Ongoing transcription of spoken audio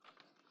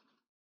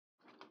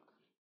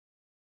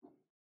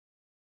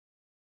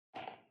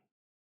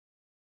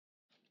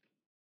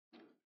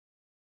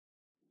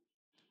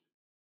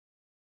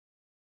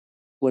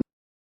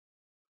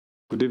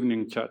Good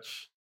evening,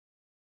 church.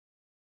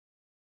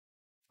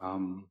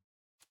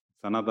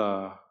 It's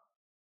another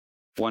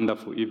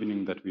wonderful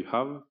evening that we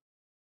have,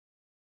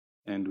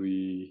 and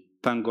we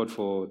thank God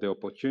for the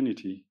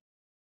opportunity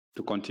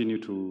to continue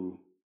to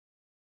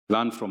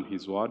learn from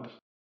His Word.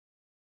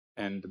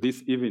 And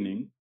this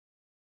evening,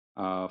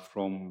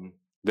 from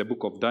the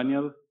book of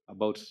Daniel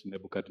about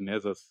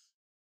Nebuchadnezzar's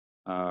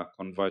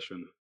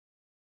conversion.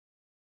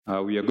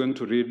 We are going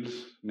to read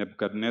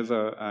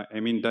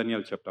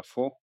Daniel chapter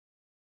 4,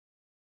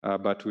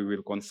 but we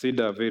will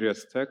consider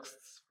various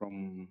texts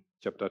from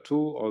chapter 2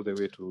 all the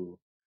way to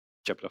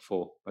chapter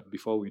 4. But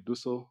before we do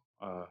so,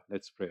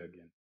 let's pray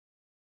again.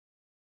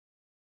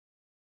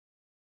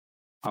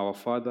 Our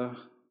Father,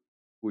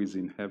 who is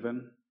in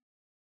heaven,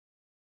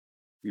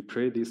 we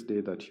pray this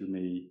day that you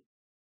may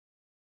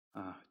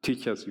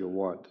teach us your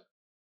word.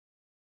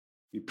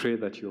 We pray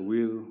that your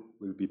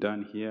will be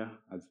done here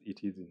as it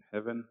is in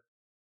heaven,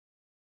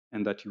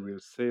 and that you will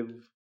save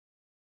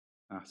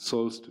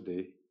souls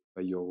today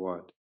by your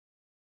word.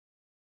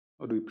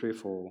 Lord, we pray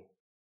for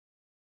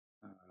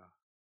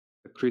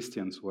the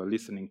Christians who are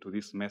listening to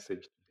this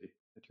message today,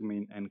 that you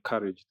may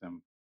encourage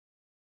them,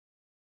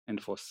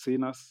 and for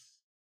sinners,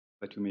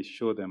 that you may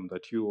show them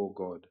that you, O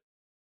God,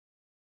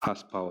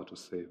 has power to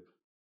save.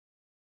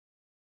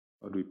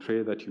 Lord, we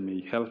pray that you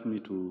may help me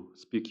to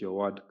speak your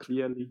word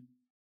clearly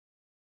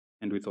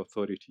and with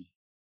authority,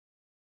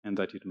 and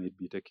that it may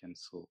be taken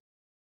so.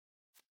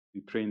 We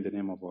pray in the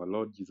name of our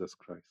Lord Jesus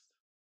Christ.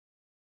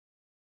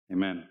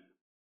 Amen.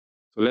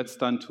 So let's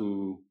turn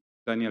to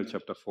Daniel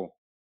chapter 4.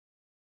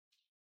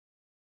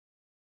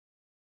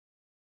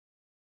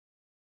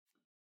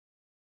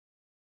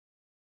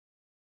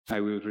 I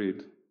will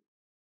read.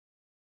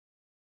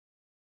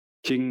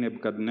 King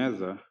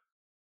Nebuchadnezzar,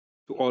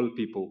 to all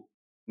people,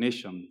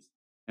 nations,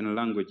 and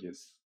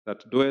languages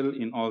that dwell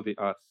in all the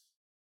earth,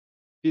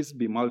 peace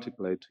be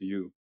multiplied to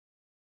you.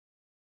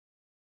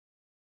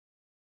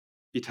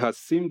 It has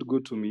seemed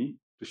good to me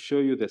to show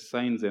you the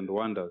signs and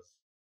wonders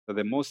that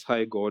the Most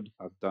High God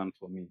has done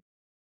for me.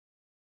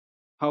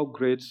 How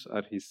great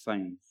are his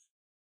signs,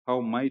 how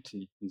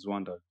mighty his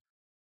wonders.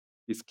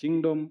 His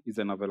kingdom is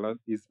an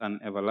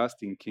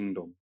everlasting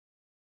kingdom,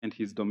 and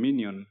his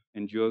dominion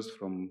endures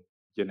from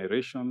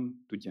generation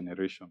to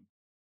generation.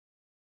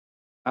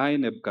 I,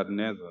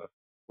 Nebuchadnezzar,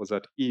 was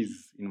at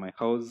ease in my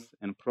house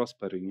and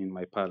prospering in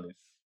my palace.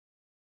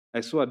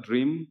 I saw a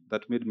dream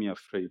that made me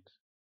afraid.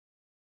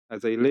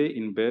 As I lay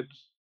in bed,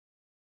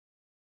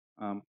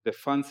 the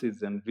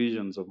fancies and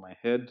visions of my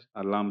head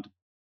alarmed me.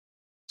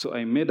 So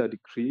I made a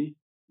decree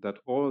that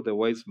all the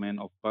wise men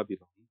of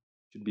Babylon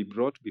should be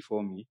brought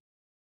before me,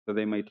 that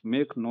they might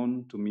make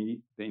known to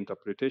me the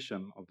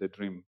interpretation of the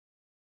dream.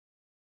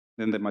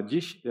 Then the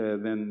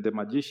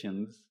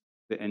magicians,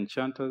 the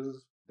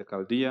enchanters, the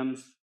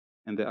Chaldeans,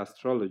 and the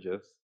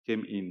astrologers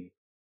came in,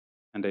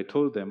 and I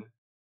told them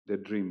the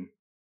dream,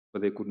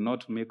 but they could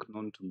not make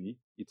known to me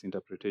its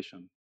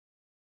interpretation.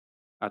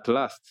 At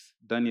last,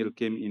 Daniel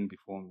came in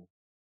before me,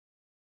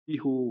 he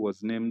who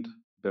was named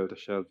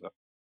Belteshazzar,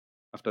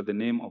 after the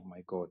name of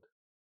my God,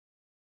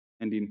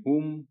 and in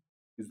whom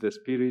is the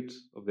spirit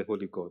of the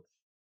holy gods.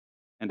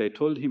 And I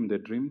told him the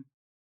dream,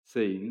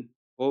 saying,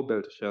 O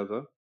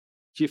Belteshazzar,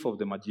 chief of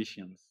the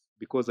magicians,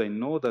 because I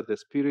know that the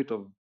spirit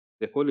of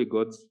the holy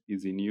gods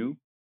is in you,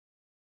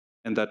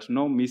 and that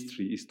no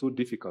mystery is too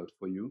difficult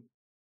for you,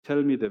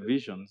 tell me the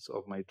visions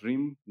of my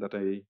dream that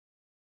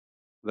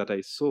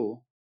I saw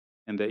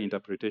and the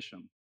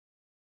interpretation.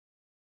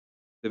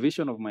 The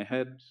vision of my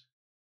head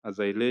as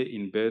I lay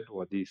in bed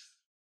were this.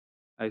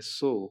 I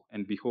saw,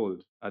 and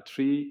behold, a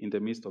tree in the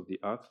midst of the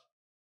earth,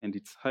 and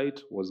its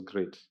height was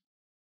great.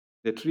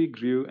 The tree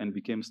grew and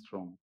became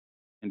strong,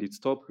 and its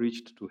top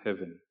reached to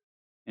heaven,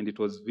 and it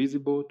was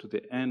visible to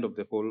the end of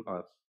the whole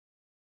earth.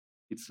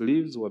 Its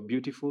leaves were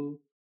beautiful,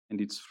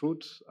 and its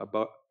fruit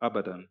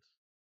abundant,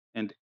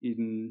 and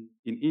in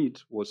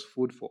it was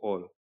food for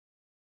all.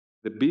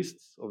 The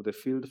beasts of the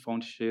field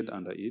found shade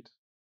under it,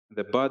 and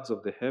the birds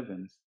of the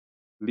heavens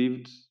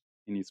lived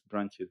in its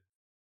branches,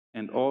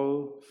 and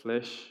all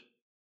flesh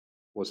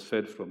was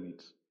fed from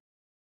it.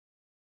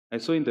 I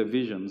saw in the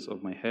visions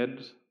of my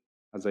head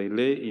as I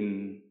lay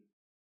in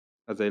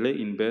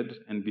bed,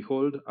 and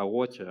behold, a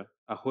watcher,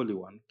 a holy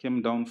one,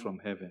 came down from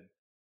heaven.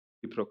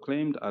 He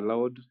proclaimed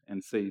aloud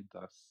and said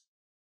thus,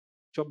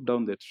 chop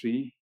down the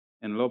tree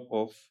and lop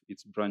off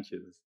its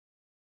branches,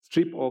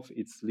 strip off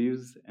its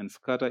leaves and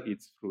scatter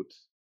its fruit.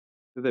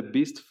 Let the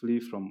beast flee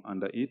from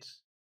under it,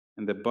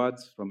 and the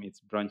birds from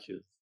its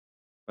branches,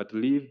 but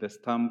leave the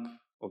stump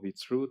of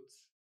its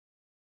roots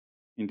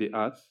in the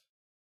earth,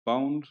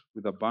 bound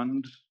with a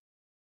band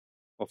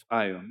of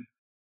iron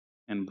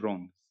and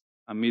bronze,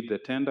 amid the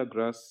tender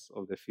grass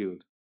of the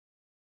field.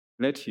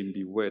 Let him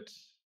be wet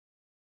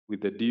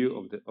with the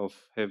dew of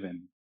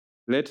heaven.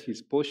 Let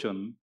his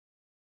portion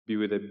be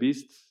with the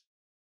beasts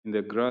in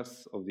the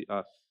grass of the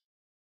earth.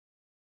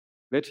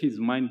 Let his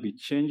mind be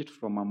changed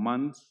from a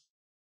man's,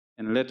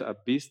 and let a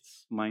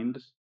beast's mind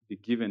be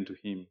given to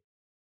him.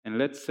 And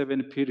let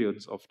 7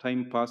 periods of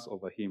time pass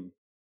over him.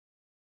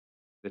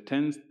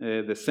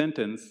 The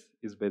sentence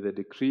is by the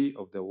decree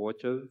of the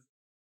watchers,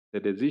 the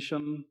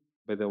decision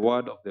by the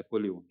word of the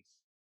holy ones,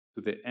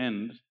 to the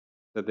end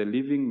that the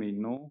living may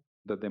know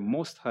that the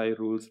Most High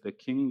rules the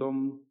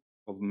kingdom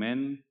of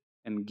men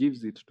and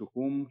gives it to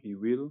whom he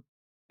will,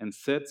 and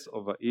sets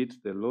over it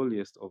the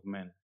lowliest of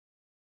men.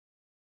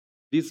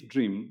 This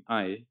dream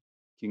I,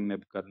 King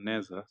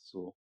Nebuchadnezzar,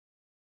 saw,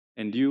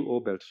 and you, O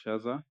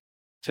Belshazzar,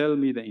 tell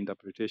me the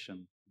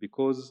interpretation,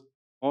 because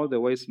all the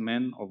wise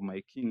men of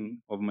my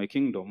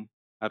kingdom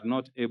are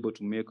not able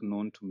to make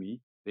known to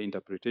me the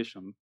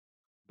interpretation,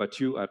 but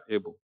you are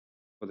able,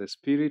 for the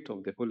spirit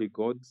of the holy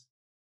gods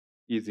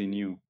is in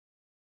you.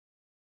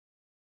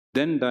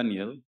 Then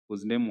Daniel,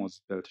 whose name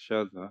was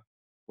Belshazzar,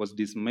 was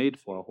dismayed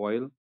for a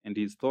while, and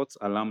his thoughts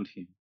alarmed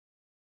him.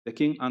 The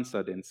king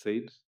answered and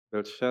said,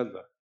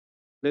 Belshazzar,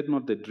 let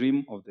not the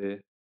dream or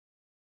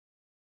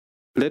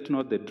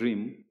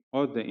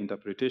the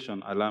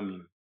interpretation alarm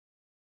you.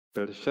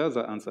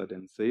 Belshazzar answered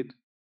and said,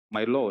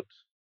 My lord,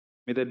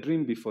 may the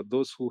dream be for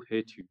those who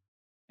hate you,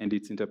 and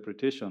its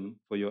interpretation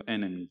for your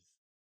enemies.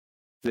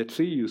 The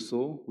tree you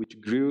saw,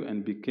 which grew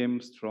and became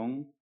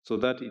strong, so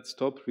that its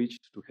top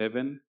reached to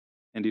heaven,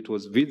 and it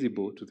was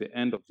visible to the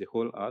end of the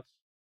whole earth,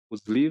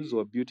 whose leaves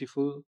were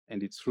beautiful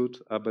and its fruit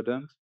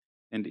abundant,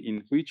 and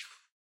in which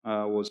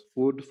was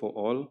food for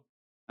all,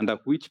 under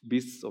which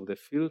beasts of the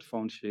field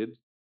found shade,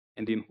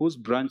 and in whose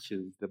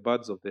branches the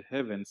birds of the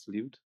heavens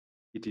lived,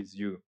 it is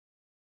you,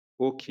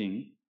 O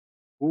king,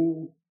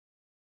 who,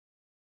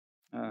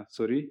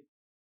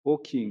 O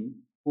king,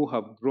 who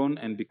have grown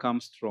and become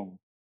strong.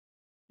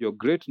 Your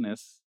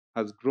greatness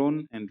has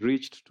grown and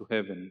reached to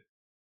heaven,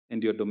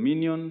 and your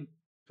dominion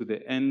to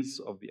the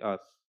ends of the earth.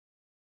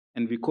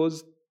 And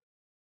because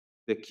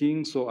the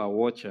king saw a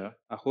watcher,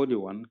 a holy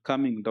one,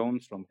 coming down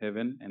from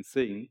heaven and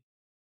saying,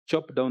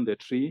 Chop down the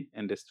tree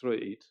and destroy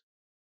it,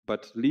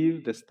 but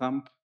leave the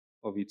stump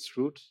of its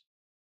root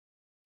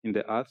in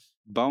the earth,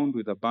 bound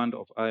with a band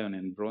of iron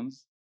and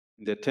bronze,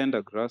 in the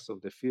tender grass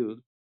of the field,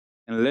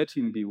 and let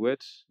him be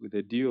wet with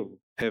the dew of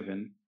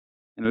heaven,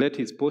 and let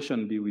his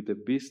portion be with the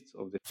beasts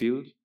of the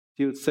field,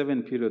 till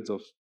 7 periods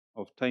of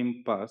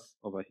time pass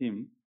over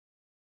him.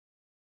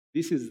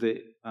 This is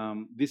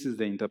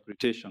the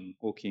interpretation,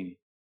 O king.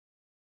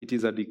 It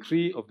is a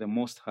decree of the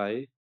Most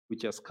High,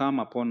 which has come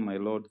upon my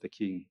lord the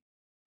king,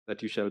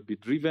 that you shall be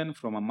driven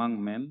from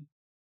among men,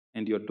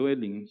 and your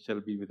dwelling shall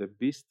be with the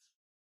beasts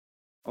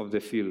of the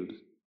field.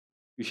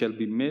 You shall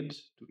be made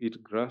to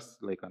eat grass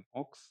like an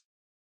ox,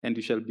 and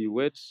you shall be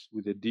wet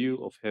with the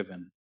dew of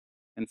heaven.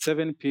 And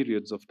 7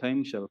 periods of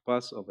time shall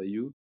pass over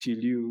you, till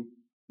you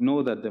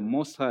know that the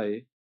Most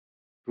High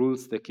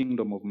rules the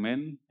kingdom of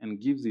men and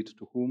gives it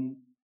to whom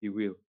he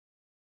will.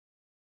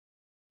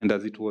 And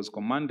as it was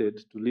commanded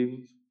to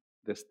leave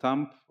the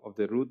stump of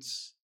the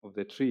roots of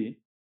the tree,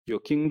 your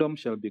kingdom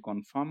shall be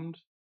confirmed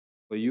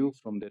for you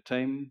from the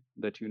time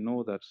that you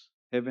know that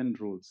heaven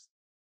rules.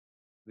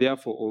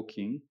 Therefore, O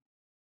king,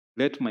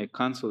 let my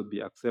counsel be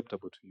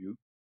acceptable to you.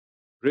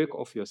 Break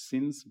off your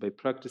sins by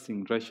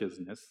practicing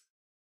righteousness,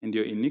 and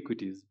your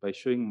iniquities by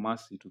showing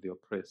mercy to the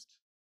oppressed,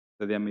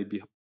 that there may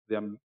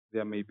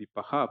be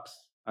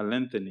perhaps a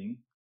lengthening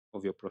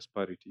of your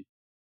prosperity.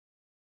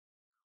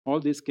 All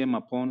this came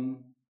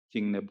upon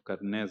King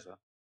Nebuchadnezzar.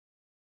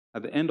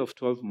 At the end of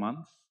 12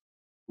 months,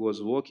 he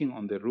was walking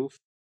on the roof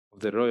of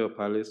the royal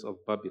palace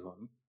of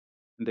Babylon,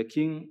 and the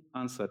king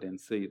answered and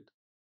said,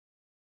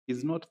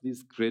 Is not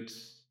this great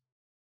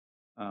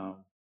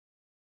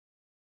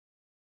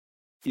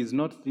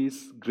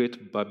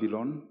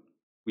Babylon,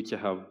 which I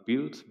have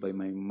built by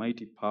my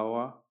mighty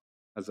power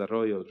as a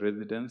royal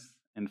residence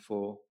and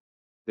for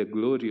the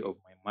glory of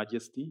my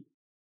majesty?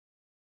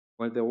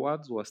 While the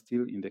words were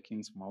still in the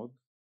king's mouth,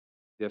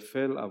 there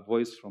fell a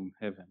voice from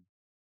heaven.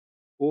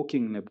 O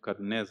King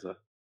Nebuchadnezzar,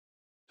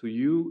 to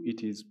you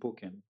it is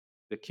spoken,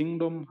 the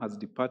kingdom has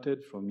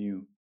departed from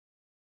you,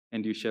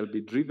 and you shall be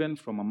driven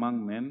from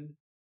among men,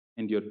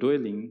 and your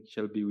dwelling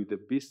shall be with the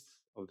beasts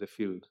of the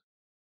field.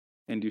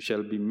 And you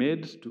shall be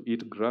made to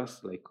eat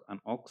grass like an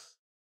ox,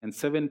 and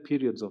 7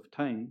 periods of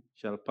time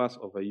shall pass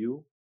over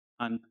you,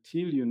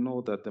 until you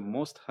know that the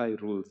Most High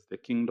rules the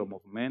kingdom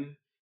of men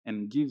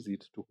and gives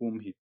it to whom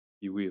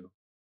he will.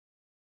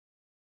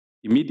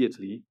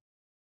 Immediately,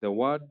 the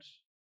word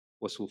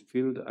was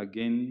fulfilled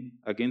again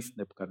against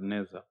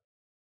Nebuchadnezzar.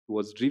 He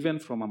was driven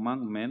from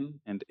among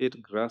men and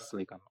ate grass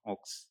like an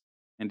ox,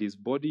 and his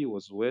body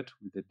was wet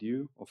with the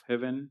dew of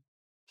heaven,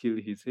 till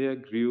his hair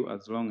grew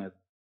as long as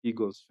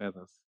eagle's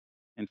feathers,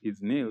 and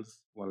his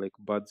nails were like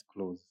birds'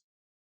 claws.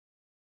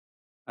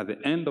 At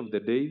the end of the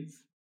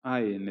days,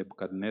 I,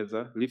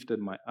 Nebuchadnezzar, lifted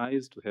my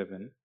eyes to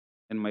heaven,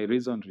 and my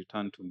reason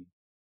returned to me.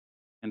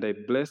 And I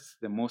blessed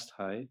the Most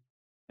High,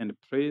 and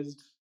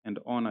praised and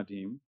honored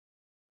him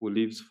who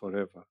lives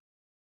forever.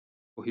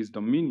 For his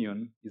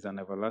dominion is an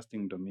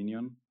everlasting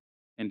dominion,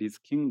 and his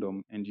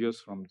kingdom endures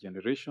from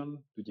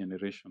generation to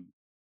generation.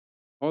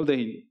 All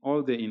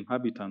the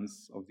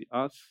inhabitants of the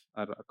earth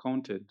are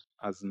accounted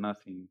as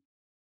nothing,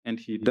 and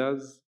he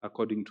does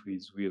according to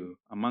his will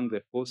among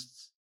the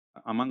host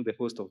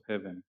of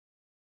heaven.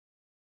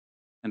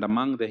 and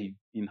among the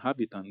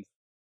inhabitants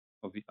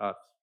of the earth,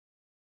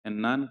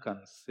 and none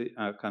can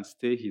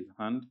stay his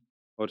hand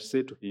or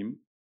say to him,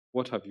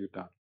 "What have you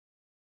done?"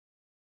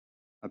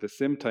 At the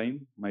same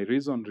time, my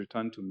reason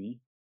returned to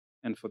me,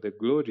 and for the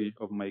glory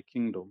of my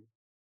kingdom,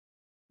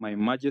 my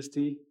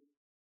majesty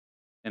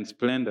and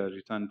splendor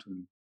returned to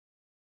me.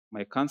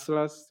 My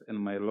counselors and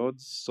my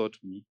lords sought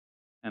me,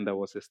 and I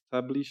was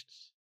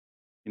established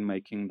in my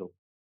kingdom.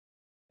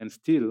 And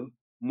still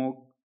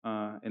more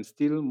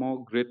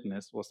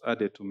greatness was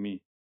added to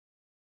me.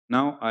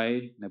 Now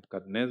I,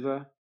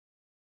 Nebuchadnezzar,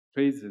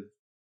 praise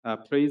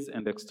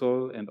and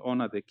extol and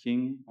honor the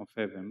King of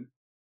heaven,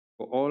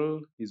 for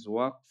all his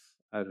works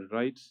are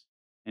right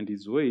and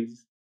his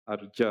ways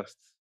are just,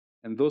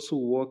 and those who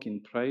walk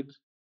in pride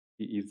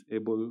he is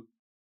able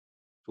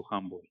to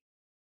humble.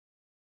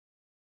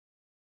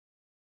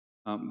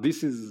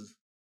 This is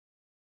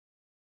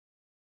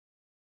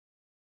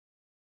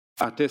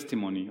a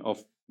testimony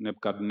of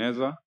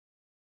Nebuchadnezzar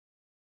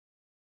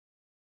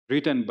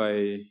written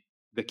by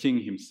the king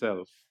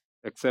himself,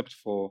 except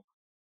for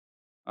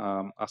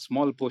a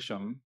small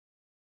portion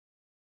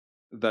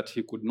that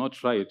he could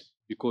not write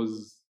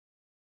because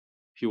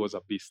he was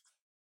a beast.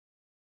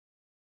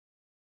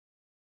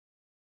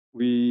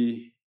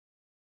 We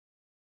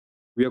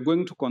are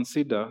going to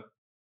consider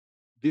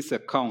this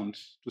account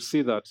to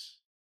see that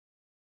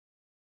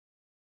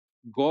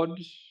God,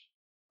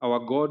 our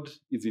God,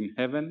 is in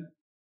heaven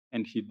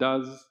and he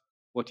does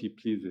what he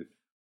pleases.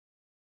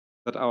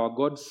 That our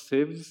God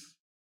saves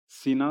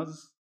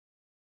sinners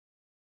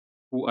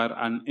who are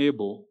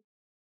unable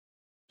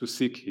to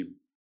seek him.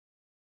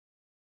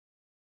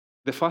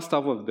 The first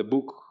half of the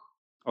book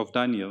of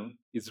Daniel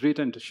is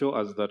written to show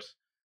us that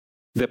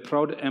the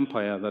proud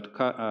empire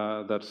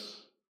that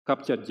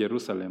captured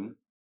Jerusalem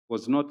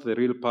was not the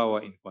real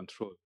power in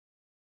control.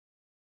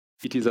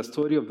 It is a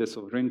story of the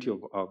sovereignty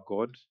of our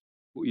God,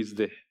 who is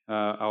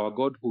our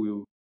God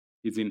who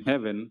is in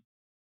heaven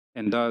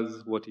and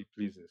does what he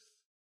pleases.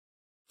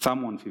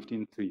 Psalm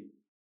 115:3.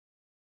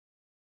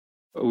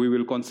 We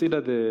will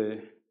consider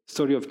the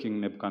story of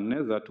King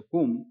Nebuchadnezzar, to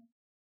whom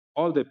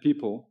all the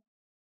people,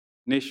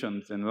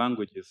 nations, and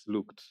languages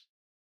looked.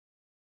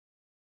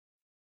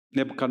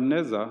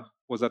 Nebuchadnezzar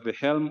was at the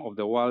helm of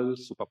the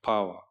world's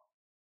superpower.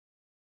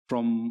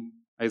 From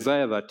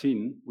Isaiah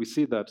 13, we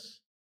see that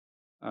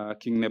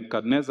King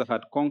Nebuchadnezzar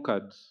had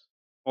conquered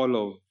all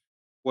of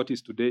what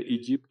is today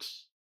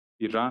Egypt,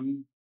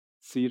 Iran,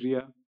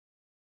 Syria,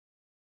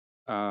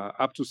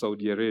 up to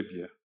Saudi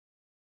Arabia.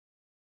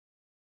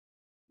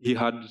 He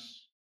had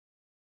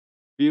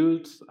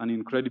built an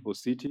incredible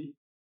city.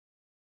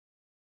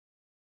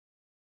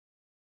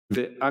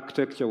 The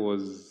architecture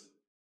was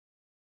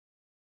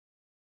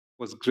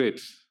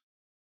great.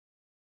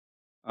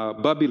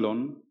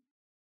 Babylon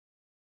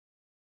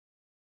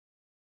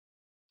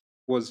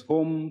was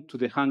home to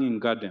the Hanging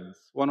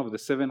Gardens, one of the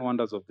 7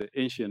 wonders of the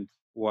ancient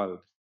world.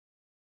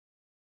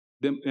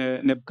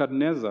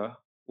 Nebuchadnezzar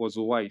was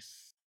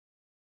wise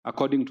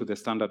according to the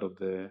standards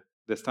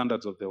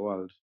of the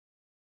world.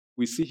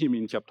 We see him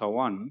in chapter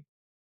 1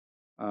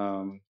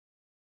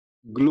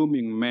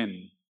 grooming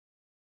men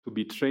to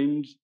be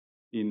trained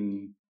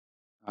in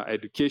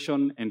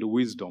education and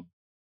wisdom,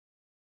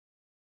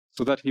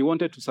 so that he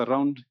wanted to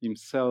surround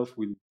himself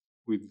with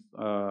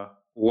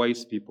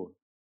wise people.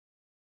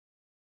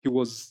 He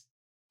was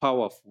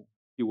powerful.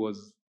 He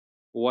was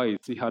wise.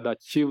 He had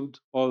achieved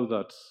all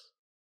that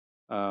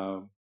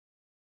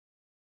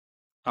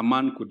a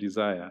man could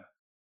desire.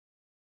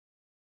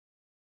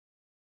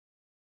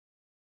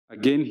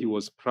 Again, he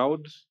was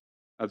proud,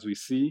 as we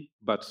see,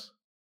 but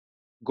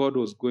God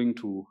was going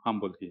to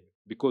humble him,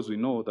 because we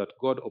know that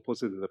God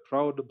opposes the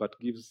proud but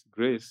gives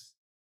grace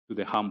to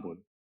the humble,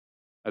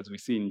 as we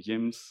see in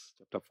James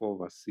chapter 4,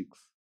 verse 6.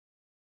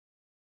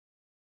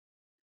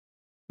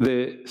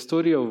 The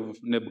story of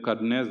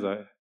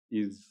Nebuchadnezzar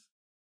is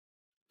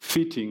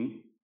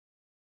fitting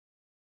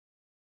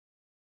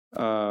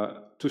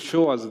to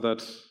show us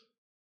that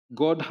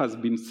God has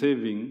been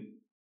saving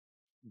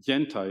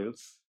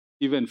Gentiles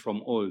even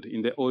from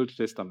in the Old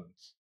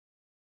Testament.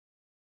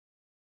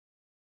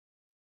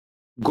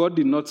 God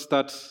did not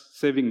start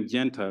saving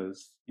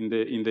Gentiles in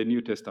the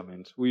New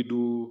Testament. We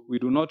do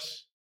not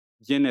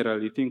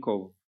generally think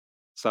of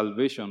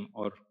salvation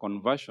or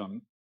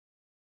conversion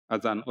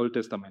as an Old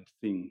Testament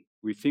thing.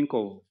 We think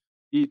of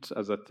it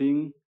as a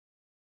thing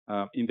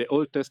in the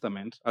Old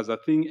Testament as a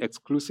thing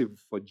exclusive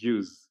for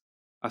Jews,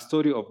 a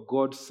story of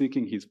God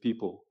seeking his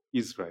people,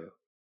 Israel.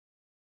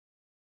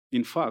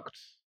 In fact,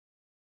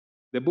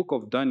 the book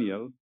of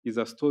Daniel is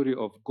a story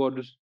of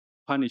God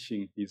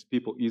punishing his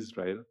people,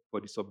 Israel, for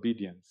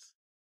disobedience,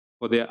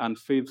 for their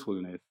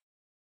unfaithfulness.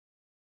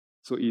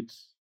 So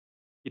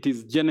it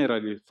is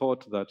generally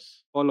thought that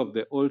all of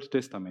the Old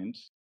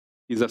Testament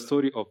is a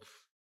story of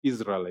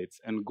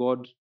Israelites and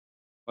God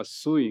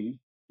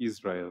pursuing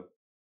Israel.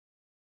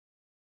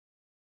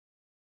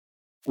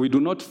 We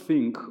do not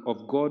think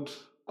of God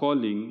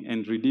calling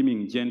and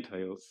redeeming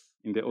Gentiles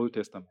in the Old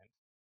Testament,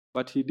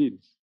 but he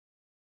did.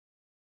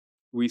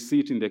 We see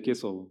it in the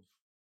case of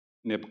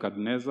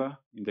Nebuchadnezzar,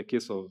 in the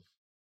case of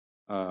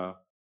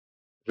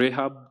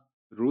Rahab,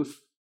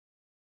 Ruth.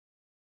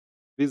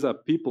 These are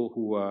people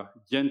who are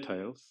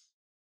Gentiles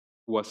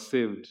who are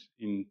saved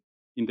in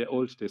the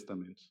Old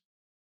Testament.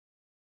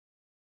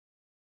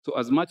 So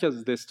as much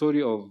as the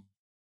story of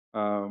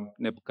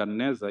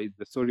Nebuchadnezzar is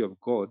the story of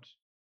God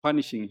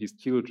punishing his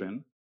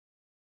children,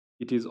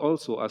 it is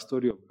also a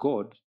story of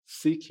God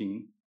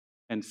seeking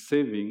and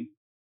saving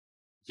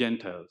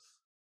Gentiles.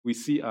 We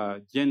see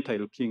a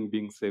Gentile king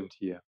being saved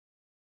here.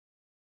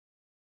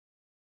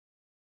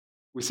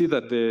 We see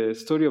that the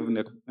story of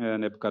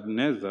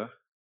Nebuchadnezzar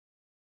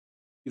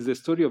is the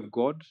story of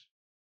God,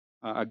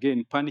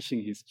 again,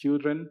 punishing his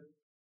children,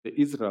 the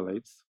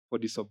Israelites, for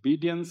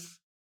disobedience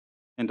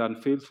and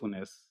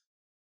unfaithfulness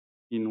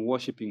in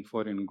worshiping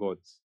foreign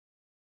gods.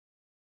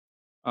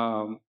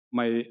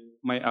 My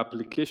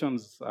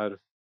applications are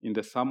in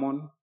the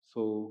sermon,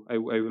 so I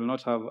will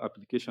not have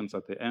applications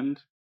at the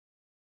end.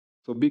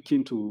 So be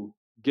keen to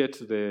get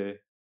the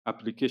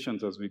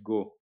applications as we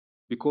go,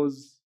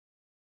 because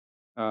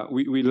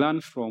we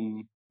learn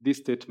from this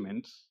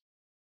statement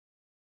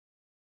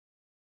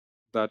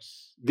that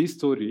this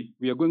story,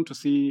 we are going to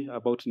see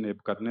about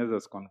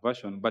Nebuchadnezzar's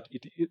conversion, but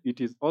it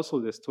is also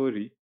the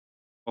story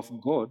of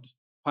God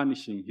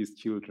punishing his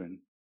children.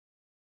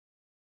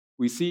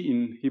 We see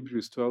in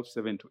Hebrews 12,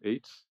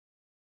 7-8,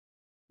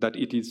 that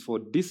it is for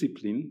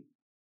discipline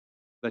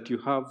that you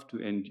have to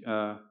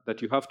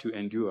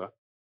endure.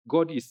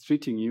 God is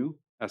treating you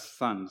as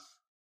sons.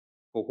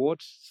 For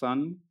what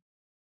son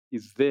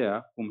is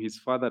there whom his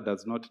father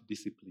does not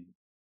discipline?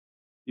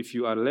 If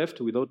you are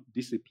left without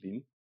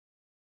discipline,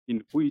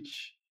 in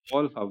which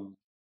all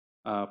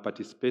have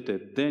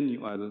participated, then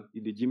you are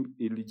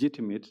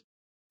illegitimate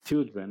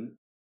children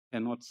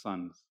and not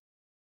sons.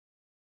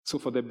 So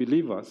for the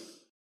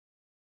believers,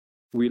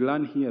 we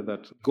learn here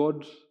that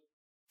God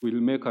will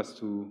make us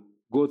to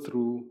go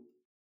through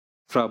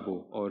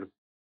trouble or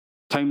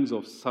times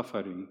of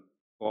suffering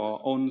for our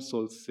own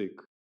soul's sake,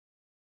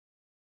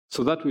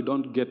 so that we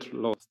don't get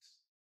lost.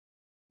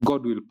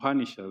 God will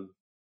punish us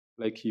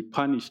like he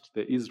punished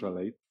the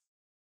Israelites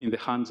in the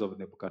hands of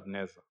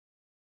Nebuchadnezzar.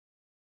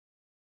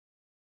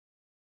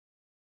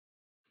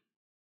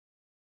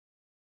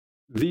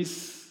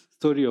 This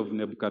story of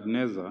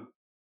Nebuchadnezzar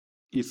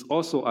is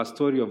also a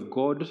story of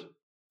God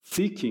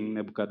seeking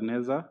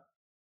Nebuchadnezzar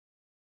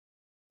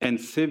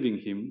and saving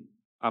him,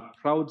 a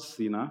proud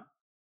sinner,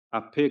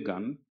 a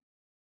pagan,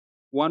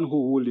 one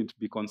who wouldn't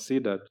be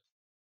considered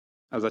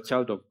as a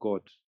child of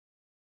God,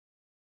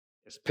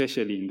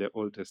 especially in the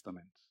Old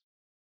Testament.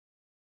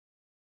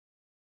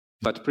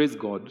 But praise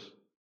God,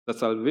 that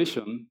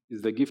salvation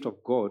is the gift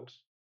of God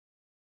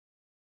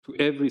to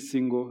every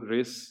single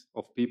race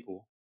of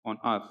people on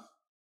earth.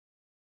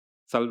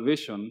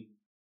 Salvation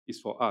is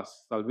for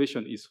us.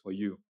 Salvation is for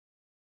you.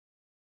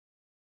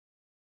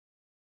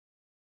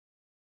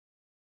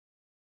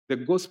 The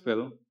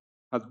gospel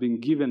has been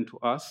given to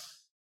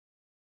us.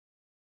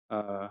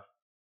 Let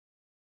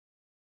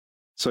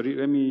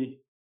me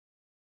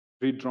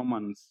read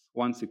Romans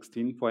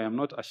 1:16. For I am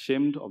not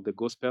ashamed of the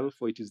gospel,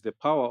 for it is the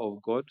power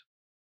of God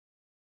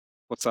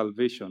for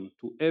salvation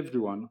to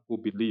everyone who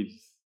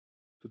believes,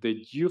 to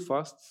the Jew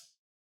first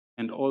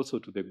and also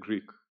to the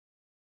Greek.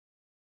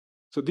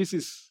 So this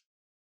is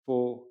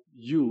for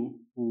you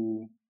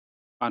who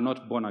are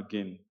not born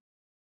again.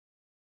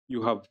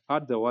 You have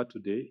heard the word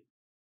today,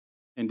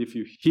 and if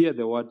you hear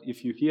the word,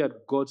 if you hear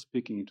God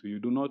speaking to you,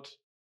 do not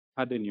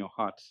harden your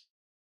heart,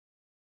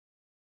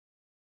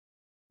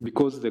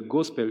 because the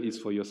gospel is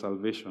for your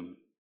salvation.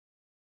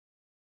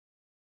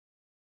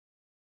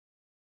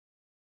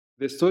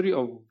 The story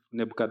of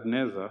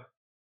Nebuchadnezzar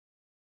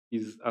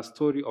is a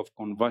story of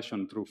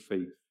conversion through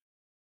faith.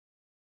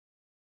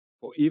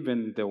 For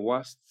even the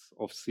worst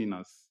of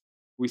sinners,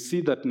 we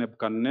see that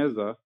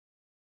Nebuchadnezzar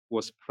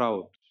was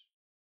proud.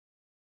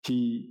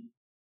 He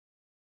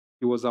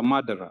was a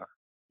murderer.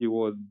 He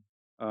was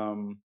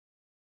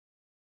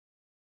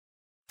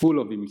full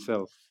of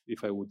himself,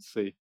 if I would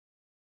say.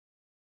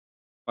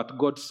 But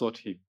God sought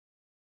him.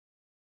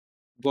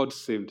 God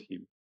saved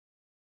him.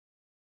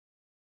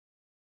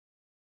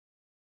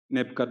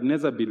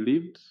 Nebuchadnezzar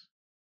believed,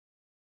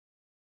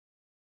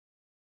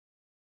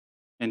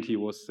 and he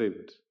was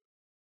saved.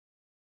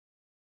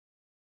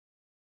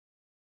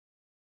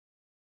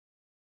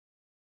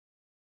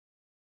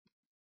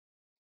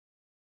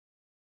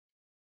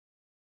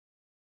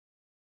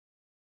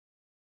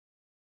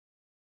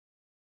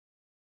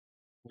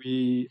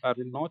 We are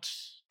not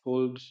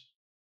told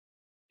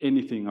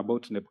anything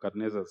about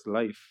Nebuchadnezzar's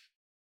life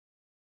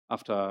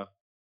after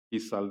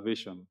his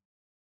salvation,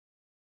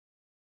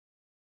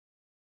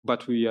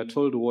 but we are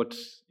told what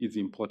is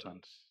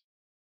important.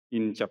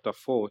 In chapter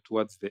 4,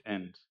 towards the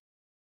end,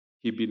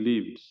 he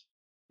believed,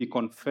 he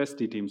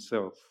confessed it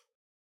himself,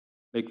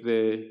 like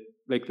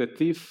the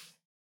thief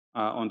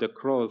on the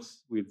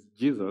cross with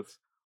Jesus,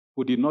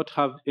 who did not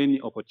have any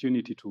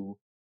opportunity to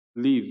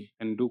live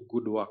and do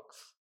good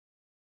works,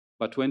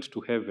 but went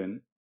to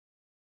heaven.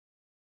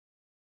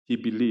 He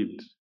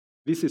believed.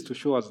 This is to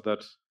show us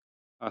that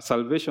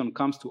salvation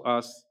comes to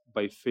us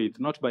by faith,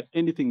 not by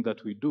anything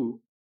that we do,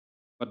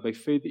 but by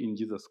faith in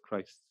Jesus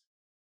Christ.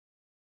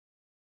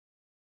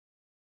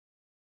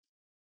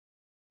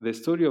 The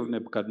story of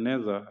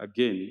Nebuchadnezzar,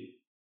 again,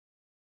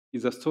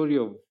 is a story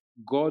of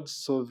God's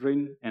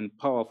sovereign and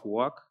powerful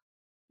work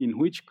in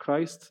which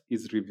Christ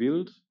is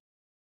revealed,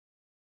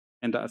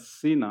 and a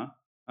sinner,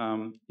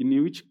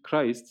 in which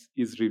Christ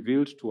is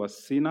revealed to a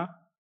sinner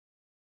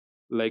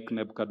like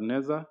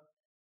Nebuchadnezzar,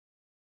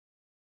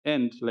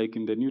 and like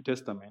in the New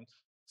Testament,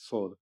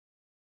 Saul.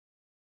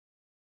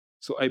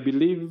 So I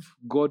believe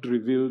God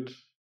revealed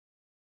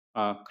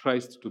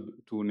Christ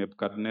to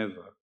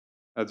Nebuchadnezzar,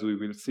 as we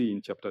will see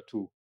in chapter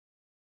 2.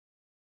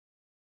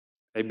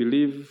 I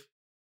believe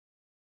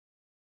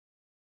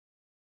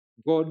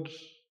God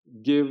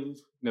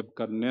gave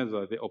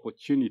Nebuchadnezzar the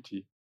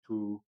opportunity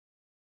to,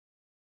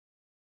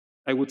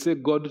 I would say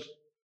God,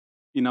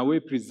 in a way,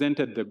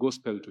 presented the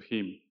gospel to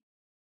him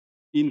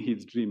in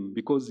his dream,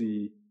 because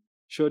he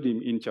showed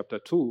him in chapter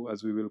 2,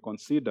 as we will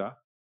consider,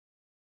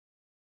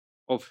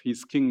 of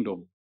his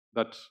kingdom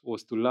that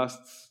was to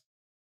last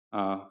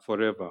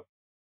forever.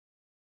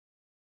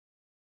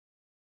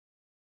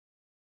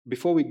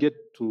 Before we get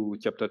to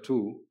chapter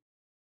 2,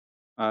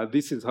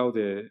 this is how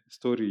the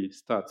story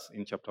starts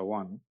in chapter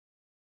 1.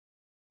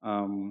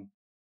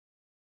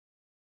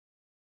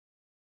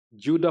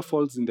 Judah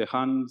falls in the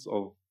hands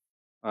of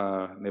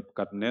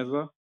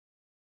Nebuchadnezzar.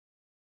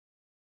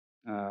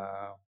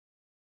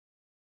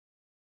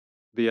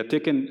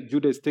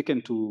 Judah is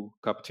taken to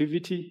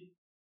captivity,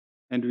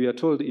 and we are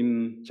told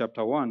in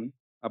chapter 1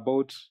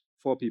 about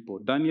 4 people: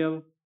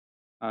 Daniel,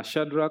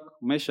 Shadrach,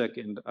 Meshach,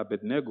 and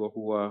Abednego,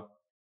 who were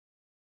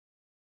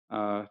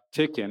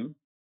taken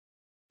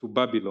to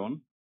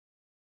Babylon.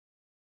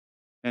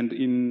 And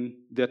in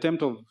the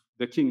attempt of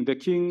the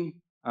king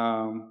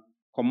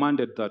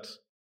commanded that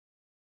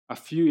a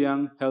few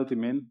young, healthy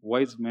men,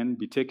 wise men,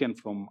 be taken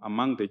from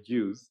among the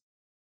Jews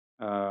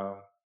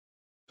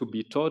to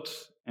be taught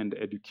and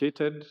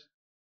educated,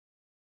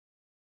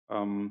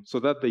 so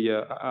that they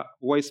are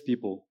wise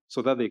people,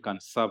 so that they can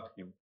serve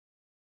him.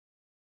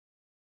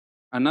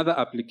 Another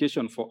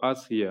application for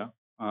us here,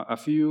 a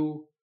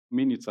few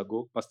minutes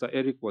ago, Pastor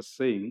Eric was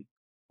saying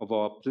of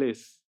our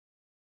place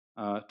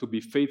to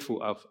be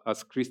faithful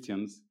as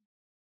Christians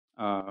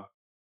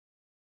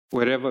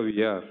wherever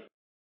we are.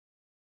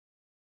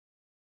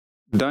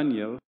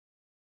 Daniel,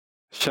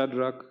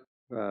 Shadrach,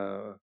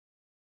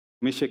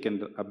 Meshach,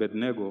 and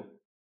Abednego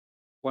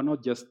were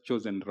not just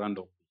chosen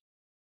randomly.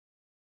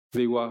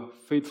 They were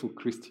faithful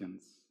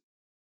Christians.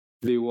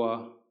 They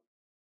were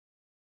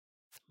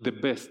the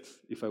best,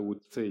 if I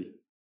would say.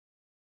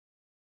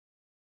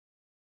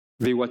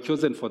 They were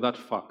chosen for that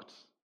fact.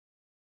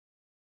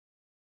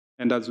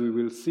 And as we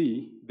will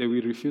see, they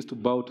will refuse to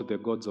bow to the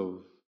gods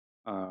of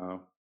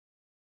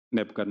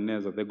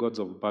Nebuchadnezzar, the gods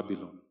of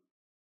Babylon,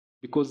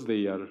 because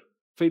they are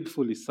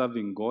faithfully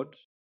serving God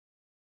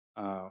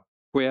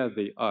where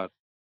they are.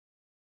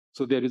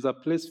 So there is a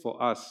place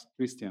for us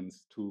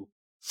Christians to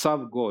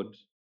serve God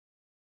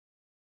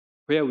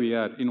where we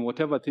are. In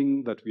whatever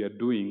thing that we are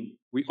doing,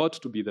 we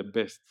ought to be the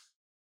best.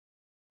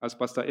 As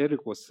Pastor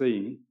Eric was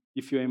saying,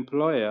 if your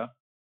employer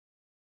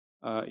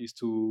is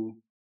to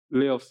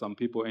lay off some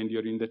people and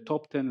you're in the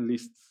top 10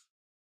 lists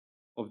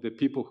of the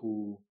people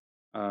who,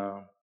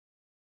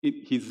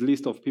 his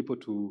list of people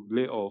to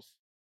lay off,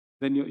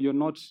 then you're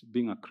not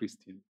being a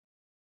Christian.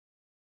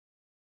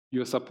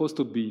 You're supposed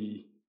to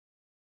be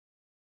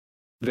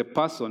the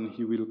person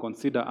he will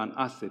consider an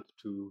asset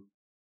to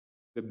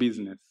the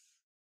business,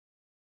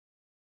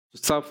 to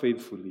serve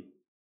faithfully,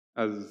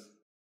 as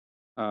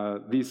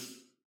these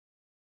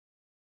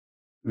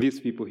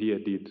people here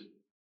did.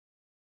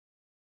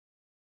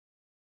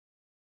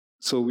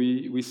 So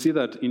we see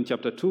that in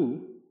chapter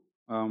 2,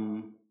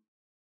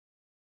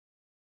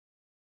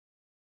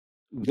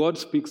 God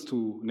speaks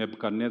to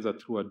Nebuchadnezzar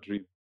through a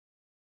dream.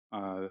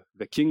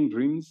 The king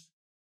dreams,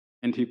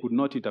 and he could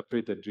not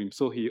interpret the dream.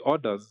 So he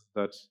orders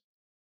that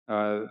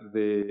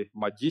the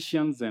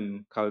magicians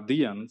and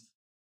Chaldeans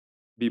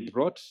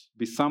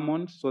be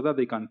summoned, so that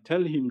they can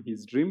tell him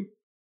his dream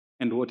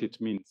and what it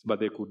means, but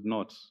they could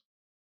not.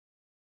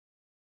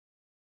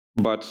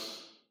 But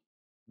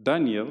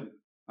Daniel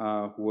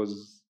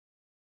was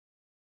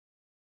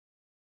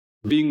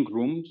being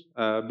groomed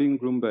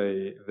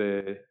by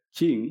the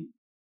king,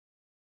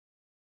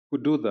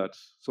 could do that.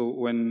 So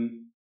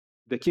when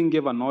the king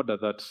gave an order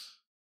that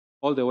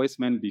all the wise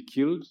men be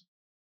killed,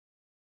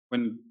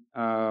 when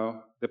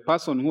the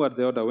person who had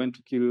the order went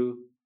to kill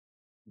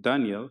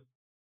Daniel,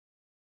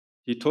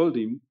 he told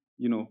him,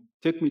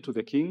 take me to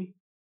the king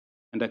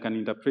and I can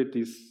interpret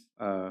this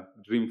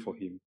dream for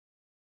him.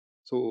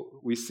 So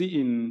we see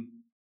in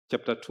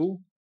chapter 2,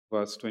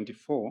 verse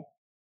 24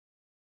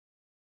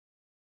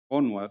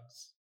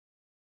 onwards,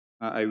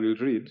 I will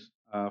read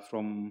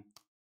from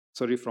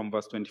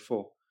verse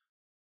 24.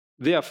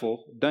 Therefore,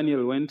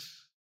 Daniel went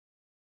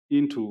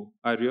into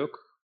Arioch,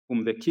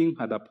 whom the king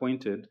had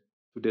appointed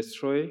to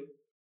destroy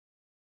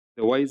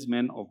the wise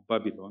men of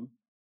Babylon.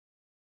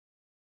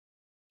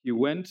 He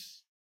went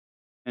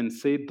and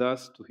said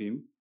thus to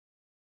him,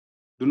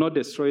 "Do not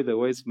destroy the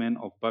wise men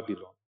of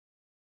Babylon.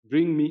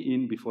 Bring me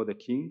in before the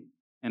king,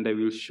 and I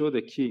will show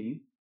the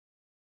king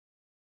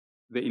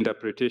the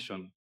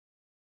interpretation."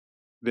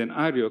 Then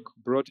Arioch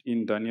brought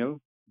in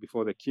Daniel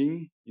before the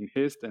king in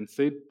haste and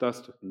said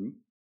thus to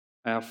him,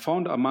 "I have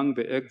found among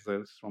the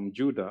exiles from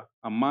Judah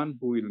a man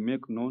who will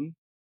make known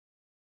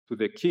to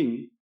the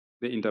king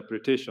the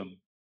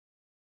interpretation."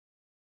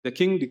 The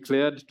king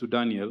declared to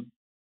Daniel,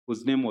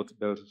 whose name was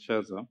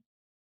Belshazzar,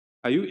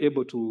 "Are you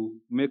able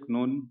to make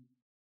known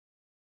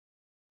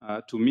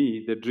to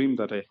me the dream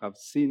that I have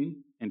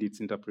seen and its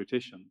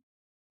interpretation?"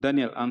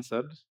 Daniel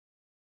answered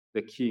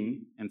the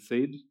king and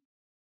said,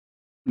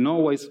 "No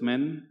wise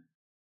men,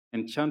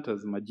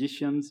 enchanters,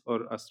 magicians,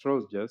 or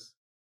astrologers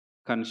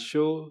can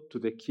show to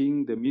the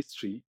king the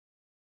mystery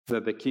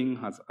that the king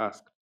has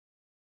asked.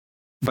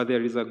 But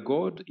there is a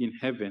God in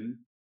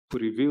heaven who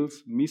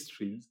reveals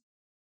mysteries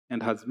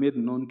and has made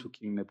known to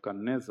King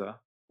Nebuchadnezzar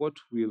what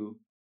will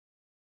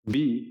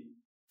be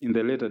in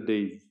the later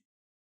days.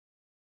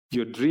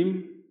 Your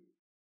dream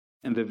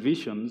and the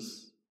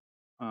visions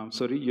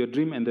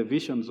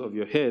of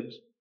your head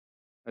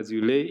as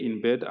you lay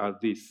in bed are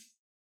this.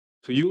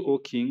 To you, O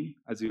king,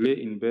 as you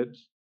lay in bed,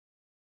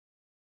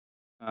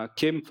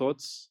 came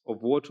thoughts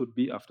of what would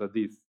be after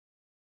this.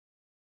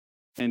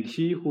 And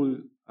he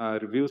who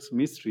reveals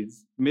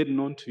mysteries made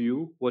known to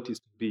you what is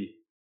to be.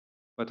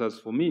 But as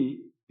for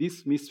me,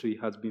 this mystery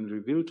has been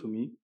revealed to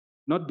me,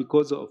 not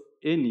because of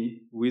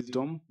any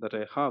wisdom that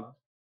I have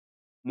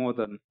more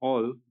than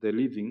all the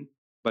living,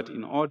 but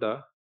in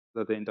order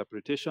that the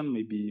interpretation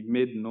may be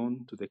made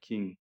known to the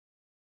king,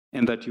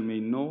 and that you may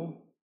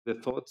know the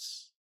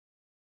thoughts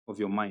of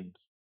your mind.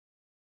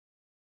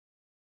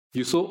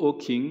 You saw, O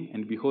king,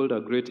 and behold, a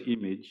great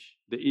image,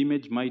 the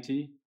image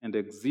mighty and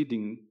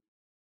exceeding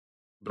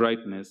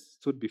brightness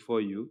stood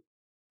before you,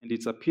 and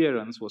its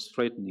appearance was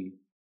frightening.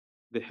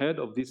 The head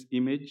of this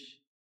image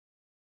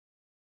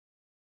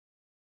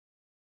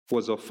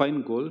was of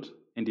fine gold,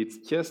 and its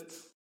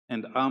chests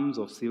and arms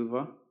of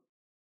silver,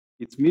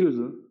 its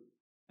middle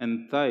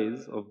and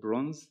thighs of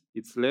bronze,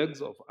 its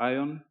legs of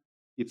iron,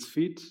 its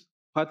feet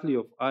partly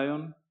of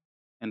iron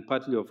and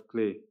partly of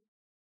clay.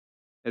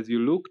 As you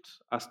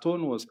looked, a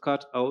stone was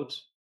cut out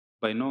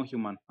by no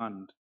human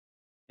hand,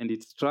 and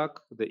it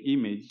struck the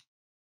image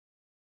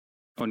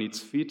on its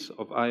feet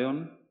of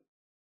iron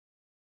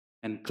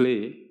and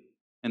clay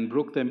and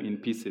broke them in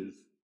pieces.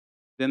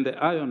 Then the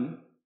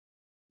iron,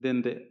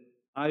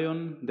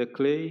 the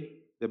clay,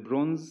 the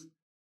bronze,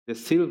 the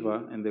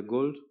silver, and the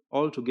gold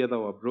all together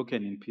were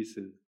broken in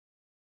pieces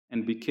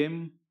and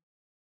became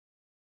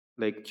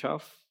like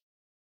chaff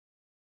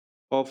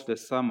off the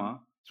summer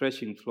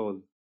threshing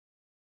floors.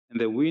 And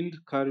the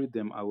wind carried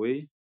them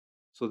away,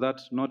 so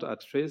that not a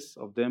trace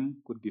of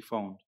them could be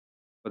found.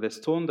 But the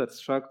stone that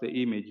struck the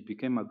image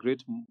became a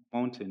great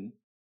mountain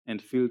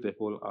and filled the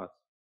whole earth.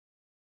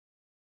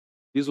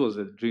 This was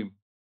a dream.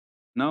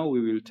 Now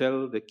we will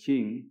tell the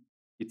king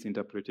its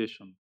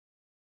interpretation.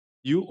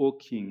 You, O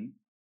king,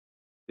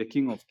 the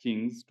King of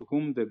kings, to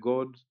whom the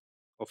God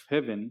of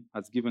heaven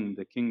has given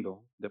the kingdom,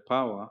 the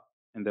power,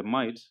 and the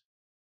might,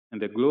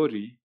 and the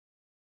glory,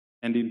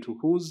 and into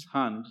whose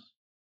hand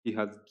he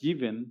has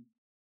given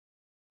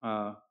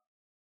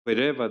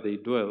wherever they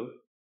dwell,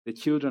 the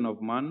children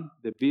of man,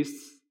 the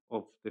beasts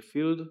of the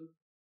field,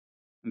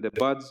 and the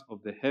birds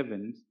of the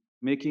heavens,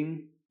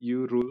 making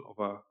you rule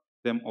over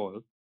them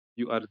all.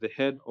 You are the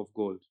head of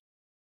gold.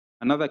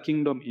 Another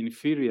kingdom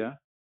inferior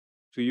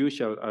to you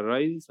shall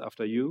arise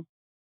after you,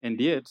 and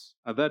yet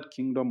a third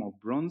kingdom of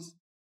bronze,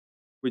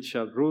 which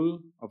shall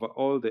rule over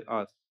all the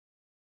earth.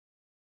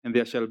 And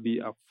there shall be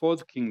a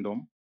fourth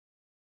kingdom,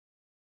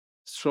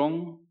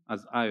 strong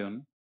as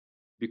iron,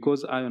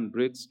 because iron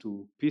breaks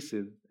to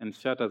pieces and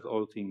shatters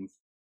all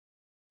things.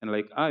 And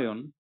like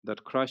iron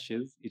that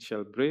crushes, it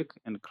shall break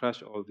and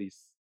crush all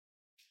this.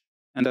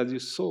 And as you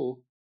saw,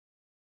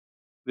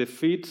 the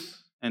feet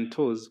and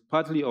toes,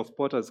 partly of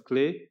potter's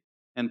clay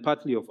and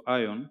partly of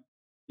iron,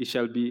 it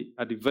shall be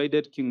a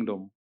divided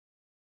kingdom.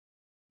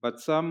 But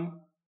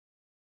some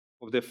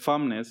of the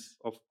firmness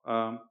of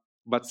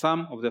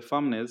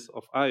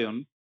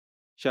iron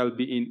shall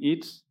be in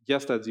it,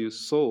 just as you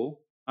saw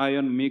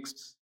iron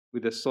mixed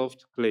with the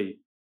soft clay.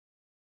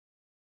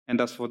 And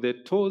as for the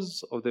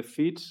toes of the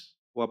feet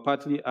were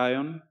partly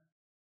iron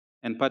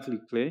and partly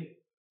clay,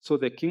 so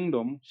the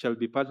kingdom shall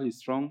be partly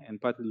strong and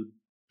partly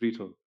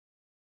brittle.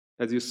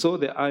 As you saw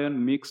the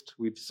iron mixed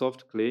with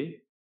soft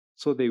clay,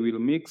 so they will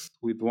mix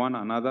with one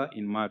another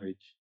in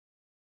marriage,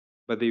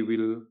 but they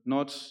will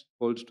not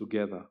hold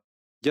together,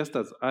 just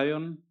as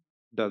iron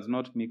does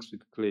not mix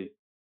with clay.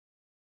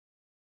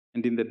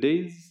 And in the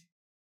days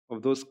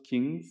of those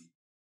kings,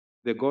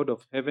 the God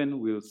of heaven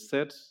will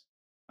set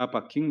up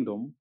a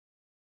kingdom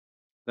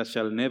that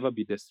shall never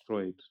be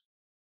destroyed,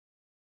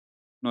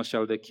 nor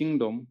shall the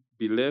kingdom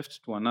be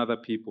left to another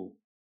people.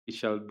 It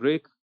shall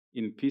break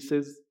in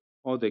pieces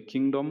all the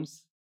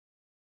kingdoms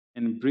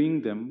and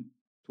bring them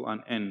to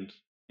an end,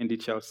 and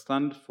it shall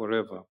stand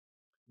forever.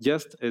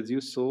 Just as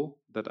you saw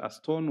that a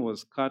stone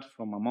was cut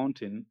from a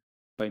mountain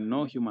by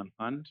no human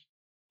hand,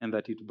 and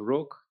that it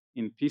broke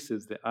in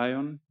pieces the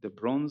iron, the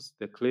bronze,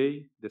 the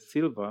clay, the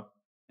silver,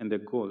 and the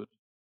gold.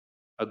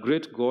 A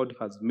great God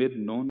has made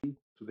known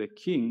to the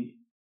king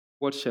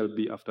what shall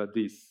be after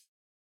this.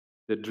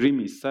 The dream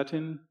is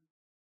certain,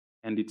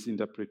 and its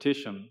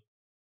interpretation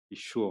is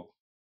sure.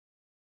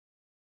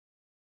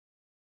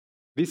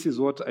 This is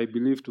what I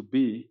believe to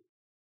be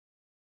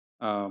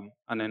an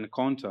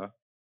encounter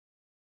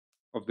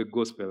of the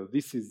gospel.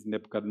 This is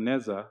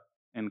Nebuchadnezzar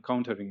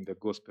encountering the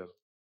gospel.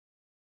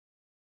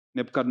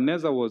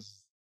 Nebuchadnezzar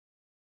was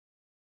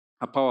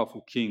a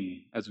powerful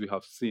king, as we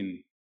have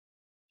seen.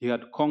 He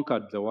had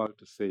conquered the world,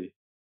 to say.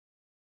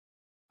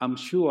 I'm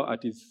sure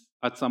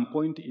at some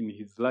point in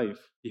his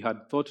life, he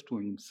had thought to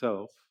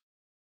himself,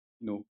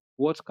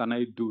 what can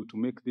I do to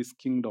make this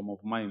kingdom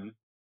of mine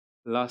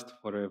last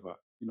forever?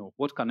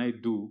 What can I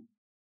do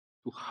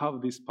to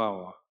have this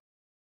power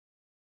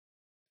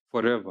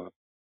forever?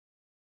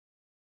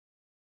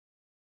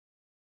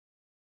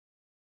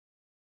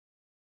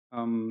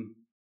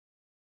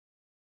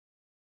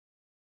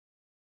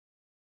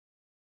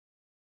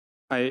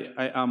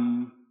 I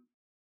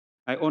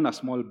own a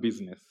small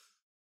business,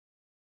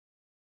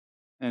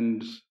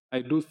 and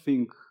I do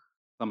think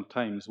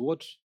sometimes,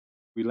 what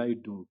will I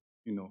do,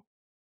 to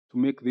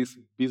make this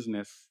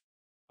business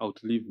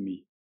outlive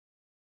me,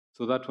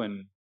 so that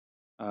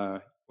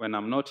when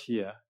I'm not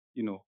here,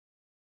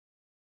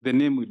 the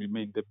name will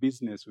remain, the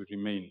business will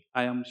remain.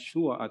 I am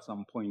sure at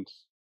some point,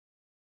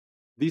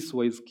 this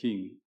wise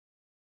king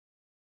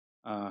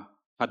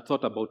had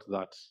thought about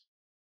that.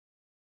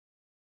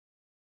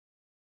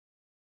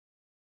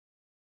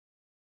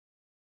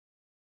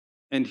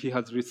 And he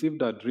has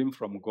received a dream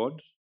from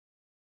God,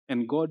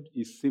 and God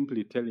is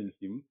simply telling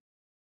him,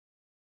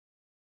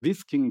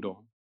 this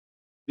kingdom,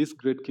 this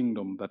great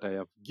kingdom that I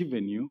have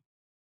given you,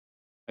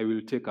 I will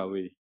take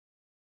away.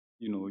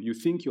 You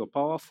think you're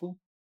powerful,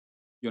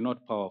 you're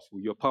not powerful.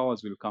 Your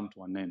powers will come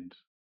to an end.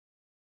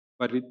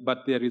 But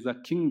there is a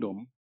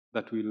kingdom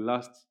that will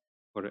last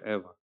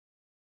forever.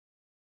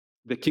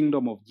 The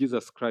kingdom of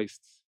Jesus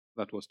Christ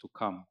that was to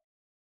come.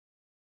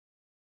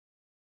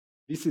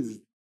 This is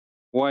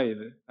why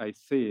I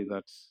say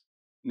that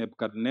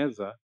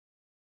Nebuchadnezzar,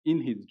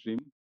 in his dream,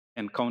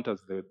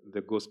 encounters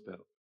the gospel.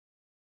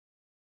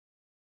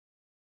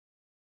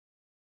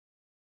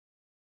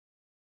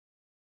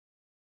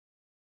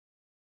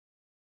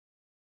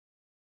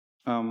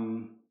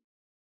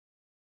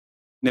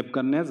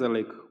 Nebuchadnezzar,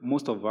 like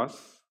most of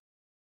us,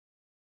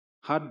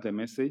 heard the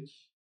message,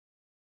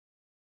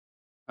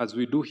 as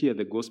we do hear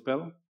the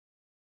gospel,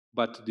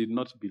 but did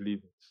not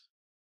believe it.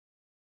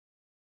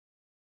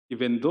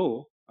 Even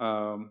though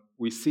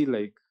we see,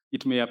 like,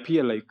 it may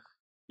appear like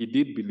he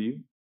did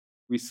believe,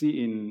 we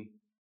see in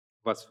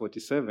verse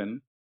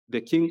 47,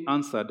 the king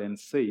answered and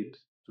said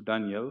to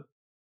Daniel,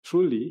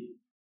 truly,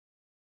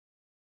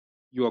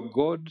 your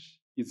God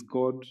is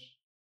God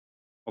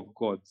of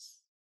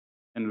gods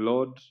and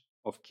Lord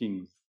of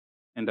kings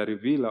and a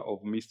revealer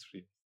of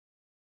mysteries,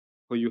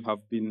 for you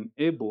have been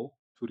able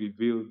to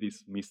reveal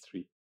this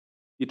mystery.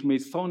 It may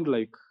sound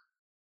like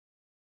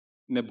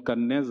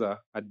Nebuchadnezzar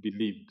had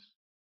believed,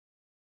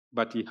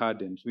 but he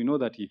hadn't. We know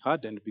that he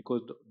hadn't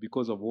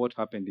because of what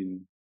happened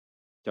in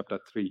chapter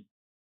 3.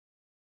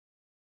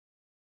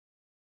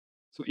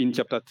 So in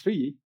chapter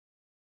 3,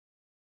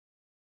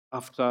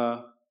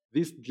 after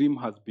this dream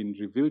has been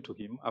revealed to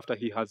him, after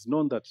he has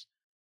known that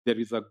there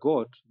is a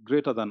God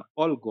greater than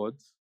all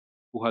gods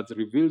who has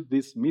revealed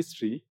this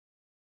mystery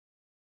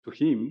to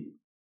him,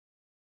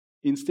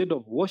 instead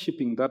of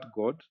worshiping that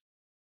God,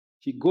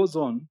 he goes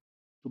on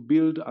to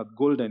build a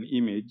golden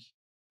image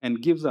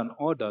and gives an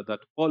order that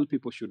all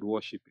people should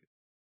worship it.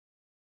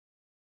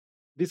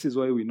 This is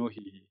why we know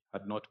he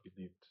had not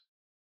believed.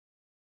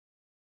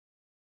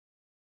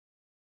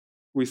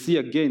 We see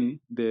again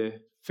the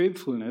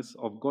faithfulness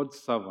of God's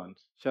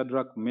servants,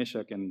 Shadrach,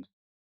 Meshach, and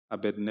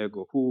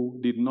Abednego, who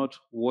did not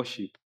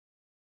worship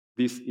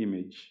this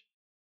image.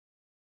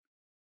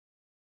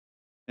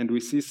 And we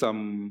see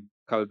some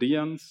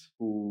Chaldeans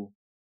who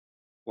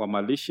were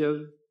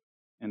malicious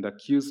and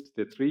accused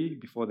the three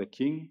before the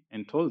king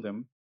and told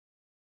him,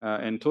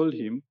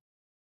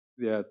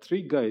 there are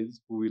three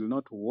guys who will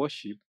not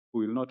worship, who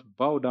will not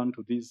bow down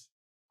to this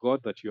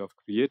God that you have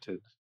created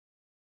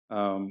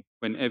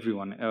when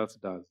everyone else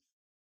does.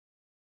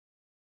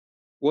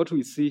 What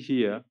we see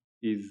here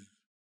is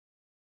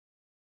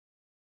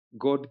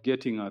God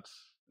getting at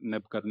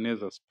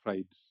Nebuchadnezzar's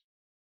pride.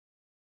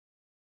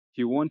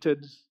 He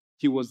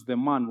was the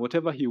man,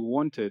 whatever he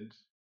wanted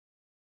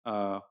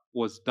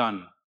was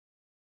done.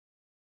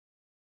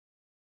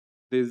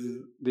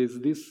 There's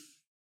this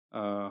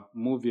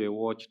movie I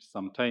watched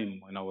sometime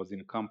when I was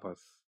in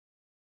campus,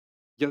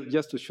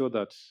 just to show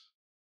that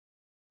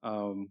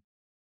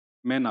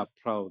men are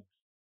proud.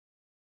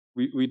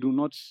 We do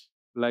not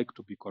like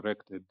to be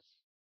corrected.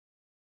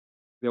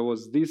 There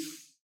was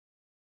this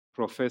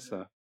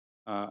professor,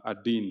 a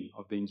dean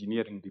of the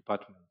engineering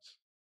department.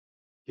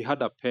 He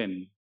had a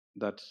pen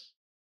that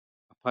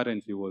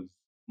apparently was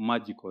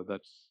magical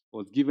that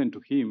was given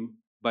to him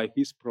by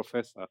his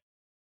professor,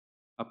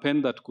 a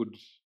pen that could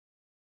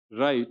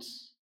write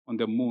on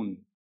the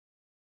moon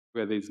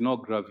where there is no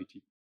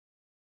gravity.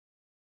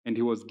 And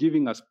he was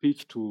giving a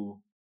speech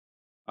to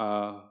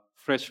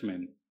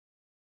freshmen,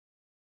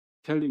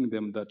 telling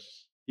them that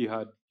he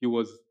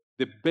was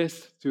the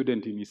best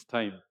student in his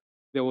time.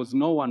 There was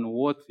no one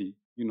worthy,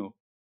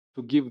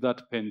 to give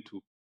that pen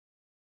to.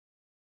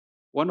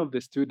 One of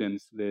the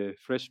students, the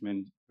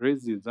freshman,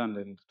 raised his hand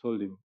and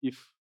told him, if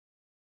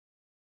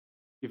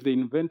they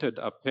invented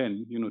a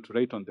pen, to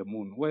write on the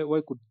moon,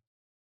 why could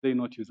they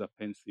not use a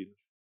pencil?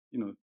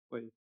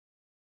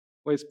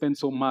 Why spend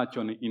so much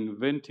on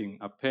inventing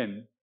a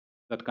pen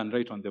that can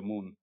write on the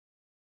moon?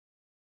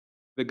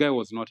 The guy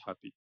was not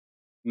happy.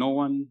 No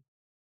one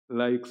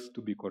likes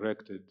to be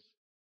corrected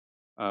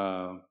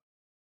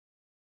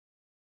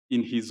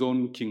in his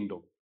own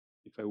kingdom,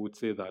 if I would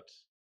say that.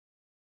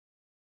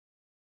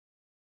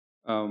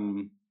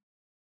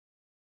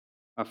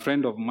 A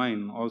friend of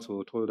mine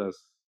also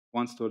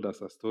once told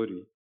us a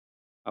story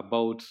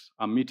about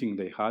a meeting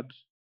they had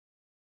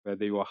where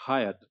they were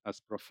hired as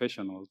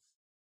professionals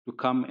to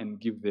come and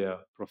give their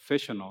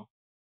professional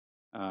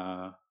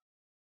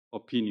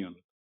opinion.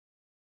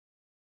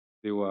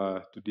 They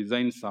were to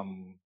design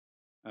some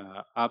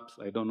apps,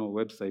 I don't know,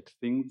 website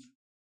things.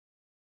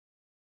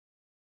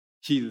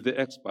 He's the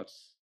expert.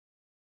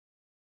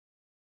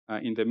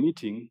 In the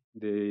meeting,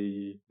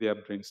 they are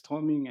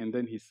brainstorming, and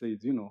then he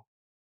says,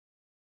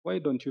 why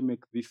don't you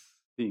make this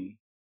thing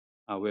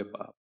a web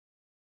app?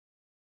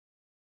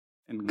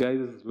 And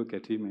guys look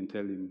at him and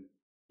tell him,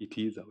 it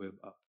is a web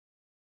app.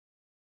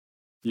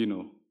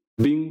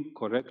 Being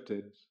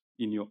corrected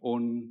in your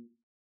own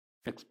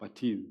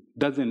expertise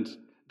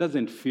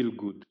doesn't feel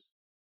good.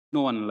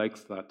 No one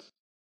likes that.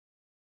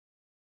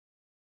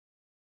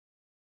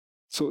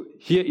 So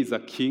here is a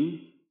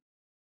king,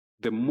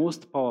 the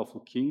most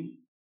powerful king.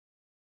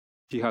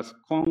 He has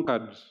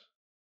conquered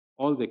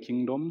all the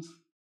kingdoms.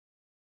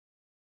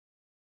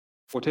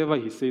 Whatever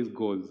he says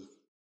goes.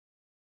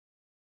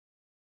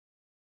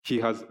 He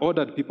has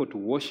ordered people to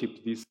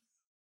worship this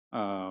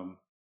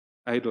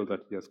idol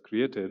that he has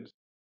created.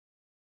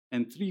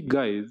 And 3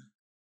 guys,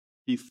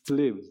 his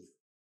slaves,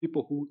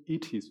 people who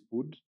eat his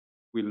food,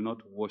 will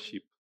not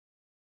worship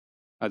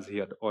as he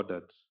had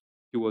ordered.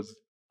 He was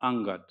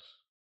angered.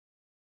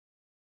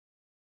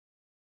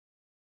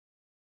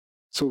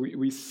 So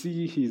we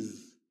see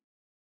his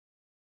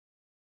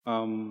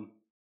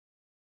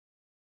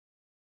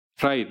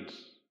pride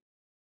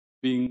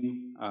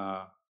being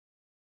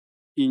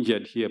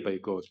injured here by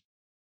God.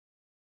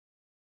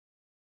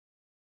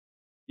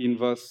 In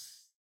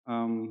verse,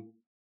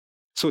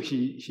 so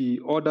he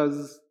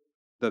orders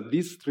that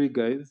these 3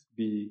 guys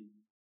be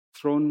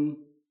thrown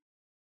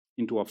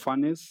into a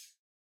furnace,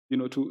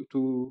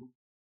 to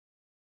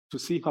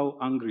see how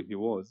angry he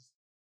was.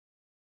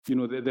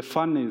 The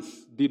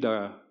furnace did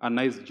a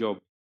nice job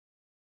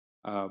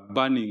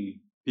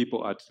burning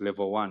people at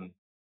level 1.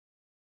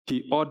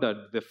 He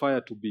ordered the fire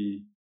to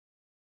be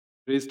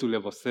raised to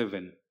level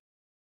 7.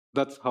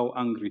 That's how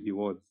angry he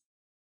was.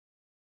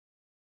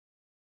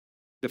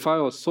 The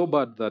fire was so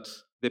bad that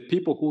the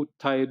people who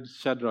tied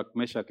Shadrach,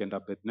 Meshach, and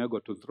Abednego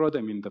to throw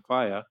them in the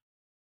fire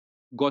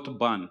got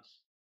burnt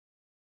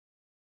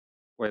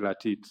while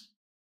at it.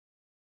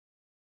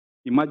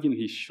 Imagine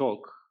his shock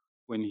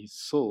when he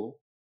saw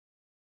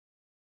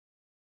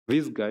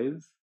these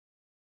guys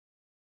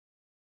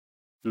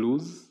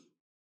lose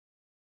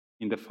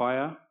in the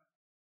fire.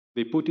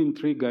 They put in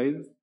 3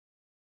 guys,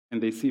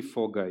 and they see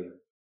 4 guys.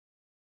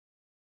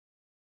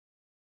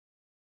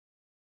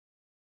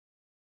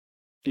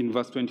 In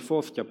verse 24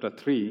 of chapter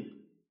 3,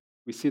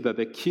 we see that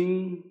the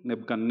king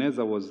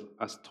Nebuchadnezzar was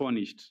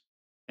astonished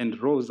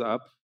and rose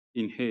up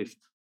in haste.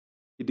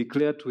 He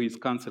declared to his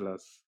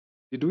counselors,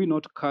 "Did we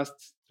not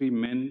cast 3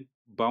 men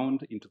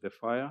bound into the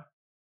fire?"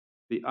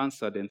 They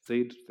answered and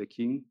said to the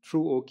king,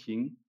 "True, O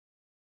king."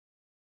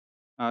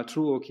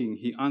 True, O king,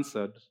 he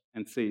answered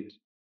and said,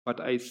 "But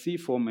I see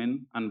 4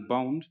 men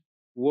unbound,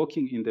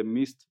 walking in the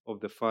midst of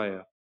the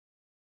fire,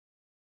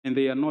 and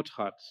they are not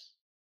hurt.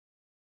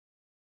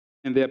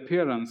 And the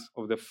appearance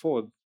of the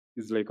 4th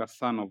is like a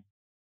son of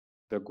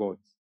the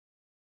gods."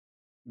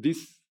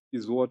 This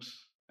is what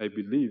I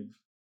believe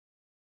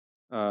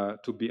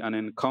to be an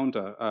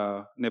encounter,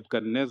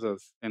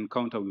 Nebuchadnezzar's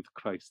encounter with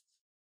Christ.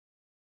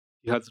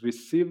 He has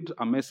received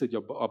a message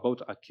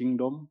about a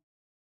kingdom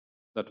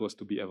that was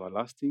to be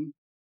everlasting.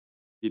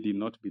 He did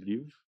not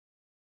believe.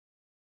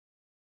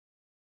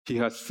 He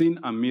has seen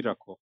a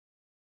miracle.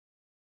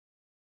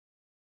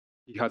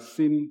 He has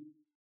seen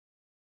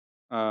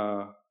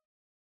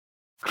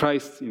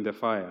Christ in the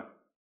fire.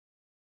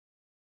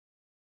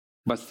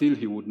 But still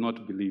he would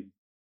not believe.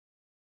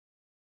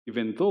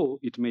 Even though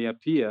it may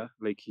appear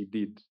like he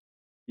did.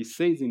 He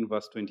says in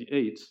verse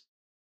 28,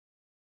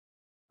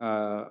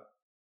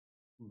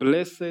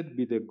 "Blessed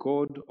be the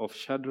God of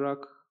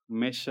Shadrach,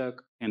 Meshach,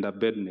 and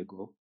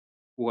Abednego,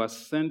 who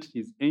has sent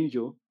his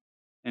angel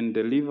and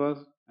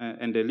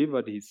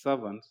delivered his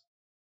servants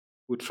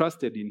who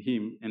trusted in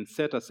him and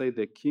set aside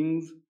the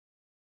king's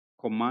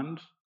command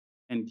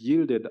and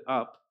yielded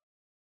up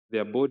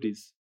their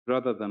bodies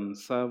rather than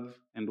serve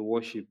and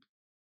worship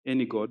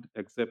any god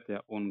except their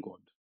own God.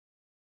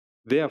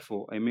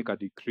 Therefore, I make a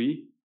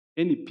decree: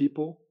 any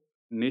people,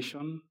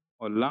 nation,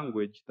 or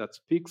language that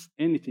speaks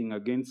anything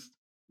against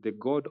the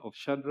God of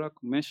Shadrach,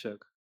 Meshach,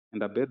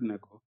 and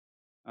Abednego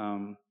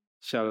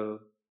shall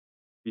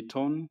be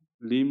torn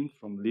limb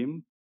from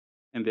limb,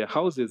 and their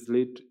houses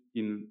laid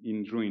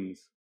in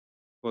ruins.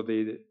 For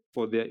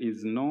there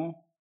is no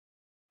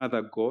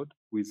other God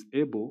who is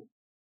able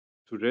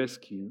to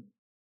rescue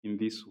in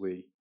this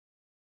way.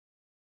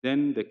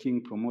 Then the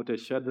king promoted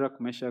Shadrach,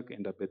 Meshach,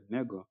 and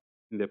Abednego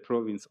in the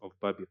province of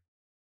Babylon.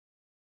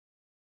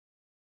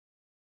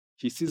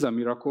 He sees a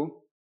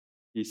miracle.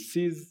 He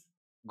sees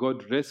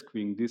God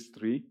rescuing these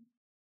three,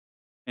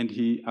 and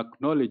he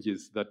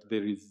acknowledges that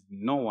there is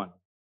no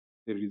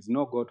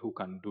God who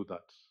can do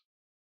that.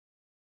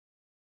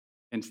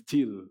 And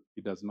still,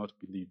 he does not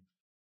believe.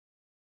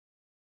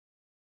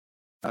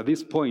 At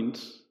this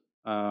point,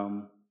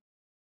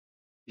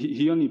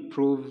 he only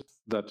proves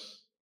that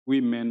we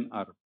men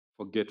are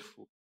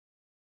forgetful.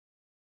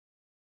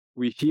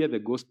 We hear the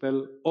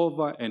gospel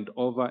over and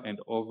over and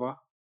over.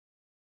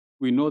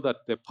 We know that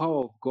the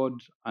power of God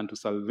unto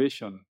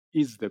salvation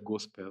is the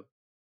gospel,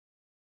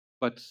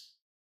 but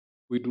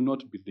we do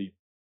not believe.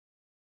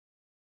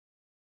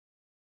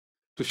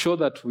 To show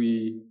that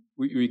we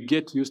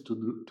get used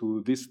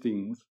to these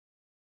things,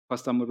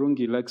 Pastor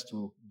Murungi likes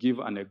to give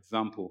an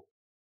example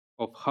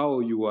of how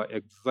you were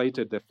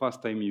excited the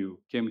first time you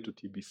came to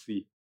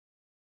TBC.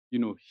 You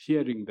know,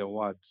 hearing the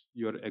word,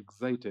 you're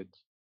excited.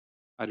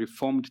 A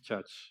Reformed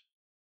church.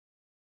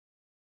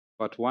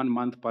 But 1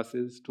 month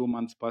passes, 2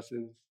 months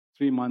passes,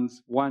 3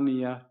 months, 1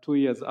 year, 2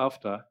 years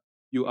after,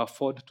 you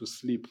afford to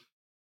sleep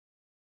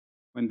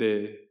when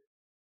the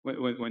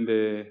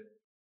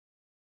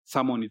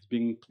sermon is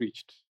being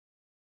preached.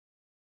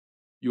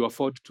 You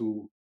afford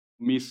to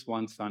miss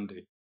 1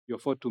 Sunday. You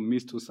afford to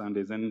miss 2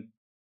 Sundays, and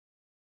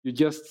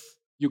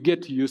you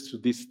get used to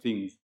these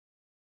things.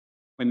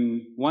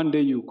 When one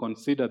day you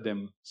consider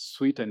them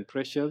sweet and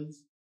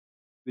precious,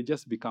 they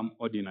just become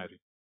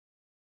ordinary.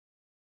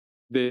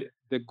 The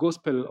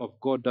gospel of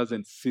God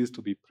doesn't cease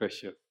to be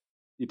precious.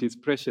 It is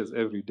precious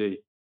every day.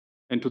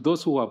 And to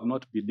those who have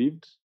not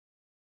believed,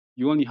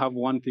 you only have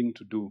one thing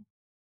to do,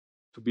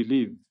 to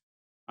believe.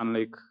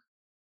 Unlike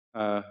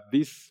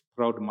this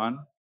proud man,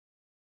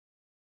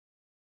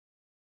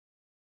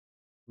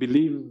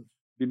 believe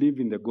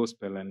in the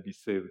gospel and be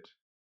saved.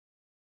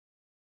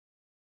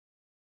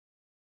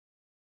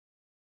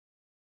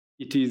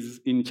 It is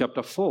in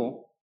chapter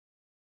 4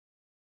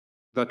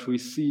 that we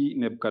see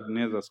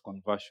Nebuchadnezzar's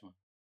conversion.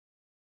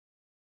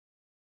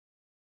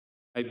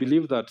 I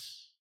believe that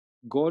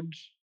God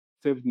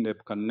saved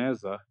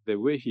Nebuchadnezzar the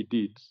way he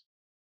did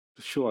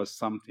to show us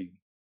something,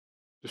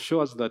 to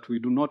show us that we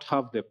do not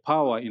have the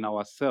power in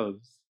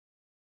ourselves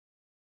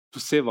to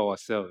save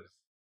ourselves.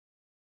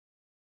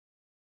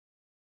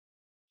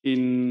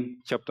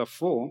 In chapter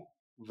 4,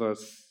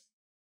 verse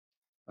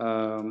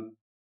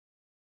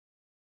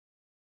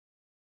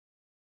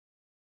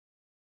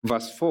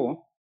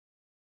 4,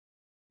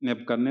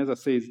 Nebuchadnezzar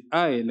says,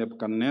 I,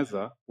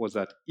 Nebuchadnezzar, was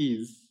at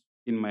ease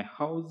in my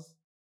house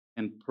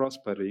and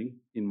prospering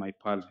in my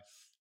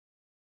palace.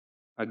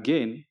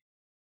 Again,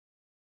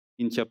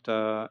 in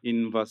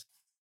verse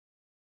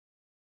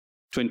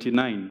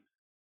 29,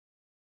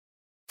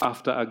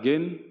 after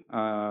again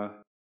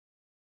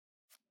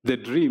the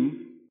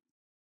dream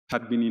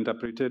had been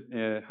interpreted,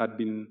 had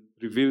been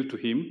revealed to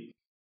him.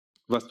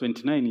 Verse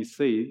 29,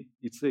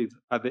 it says,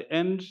 at the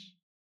end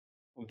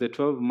of the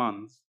 12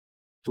 months,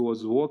 he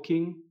was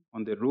walking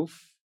on the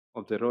roof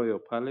of the royal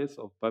palace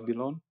of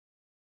Babylon,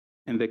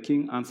 and the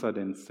king answered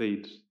and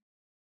said,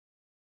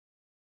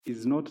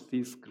 is not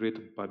this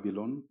great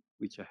Babylon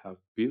which I have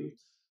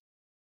built,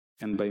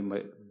 and by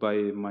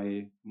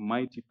my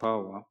mighty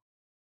power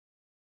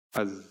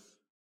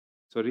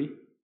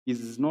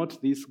is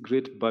not this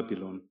great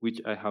Babylon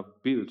which I have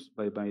built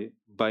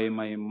by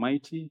my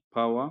mighty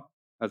power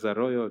as a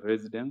royal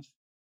residence,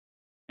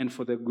 and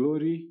for the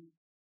glory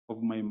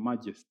of my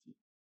majesty?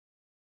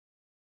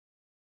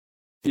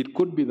 It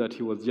could be that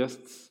he was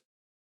just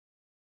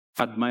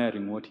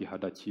admiring what he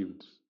had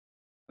achieved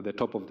at the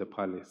top of the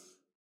palace.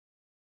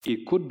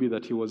 It could be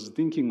that he was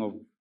thinking of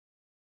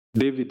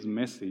David's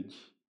message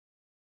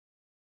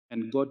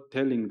and God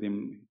telling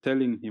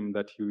him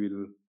that he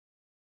will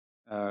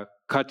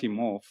cut him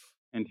off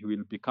and he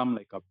will become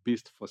like a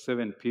beast for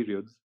 7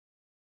 periods,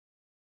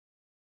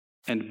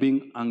 and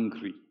being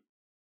angry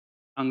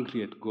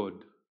at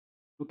God.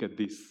 Look at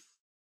this.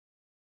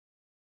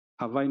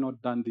 Have I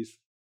not done this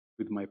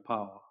with my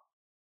power?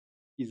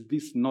 Is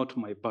this not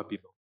my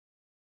Babylon?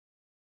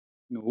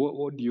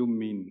 What do you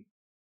mean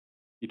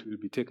it will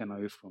be taken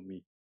away from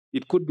me?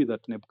 It could be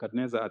that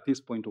Nebuchadnezzar at this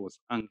point was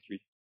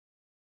angry.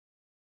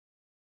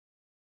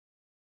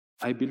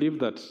 I believe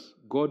that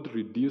God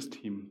reduced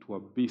him to a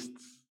beast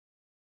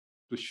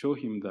to show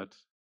him that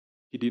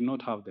he did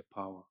not have the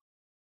power.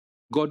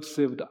 God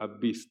saved a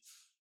beast.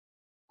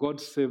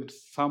 God saved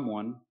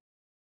someone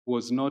who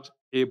was not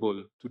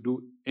able to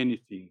do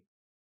anything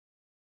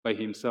by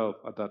himself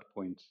at that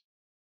point.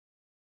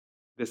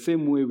 The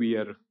same way we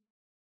are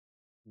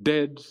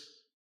dead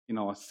in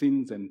our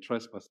sins and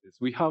trespasses,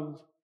 we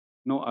have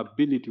no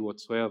ability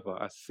whatsoever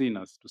as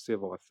sinners to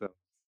save ourselves.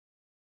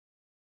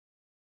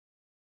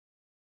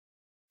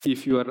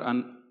 If you are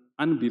an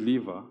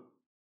unbeliever,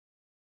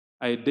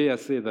 I dare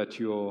say that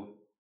you're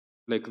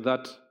like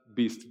that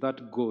beast,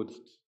 that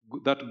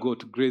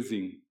goat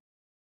grazing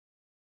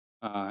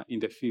in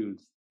the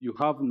fields. You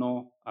have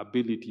no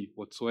ability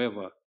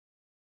whatsoever to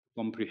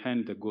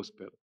comprehend the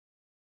gospel.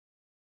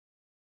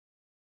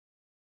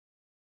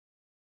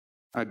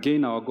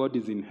 Again, our God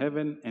is in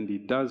heaven and he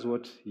does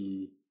what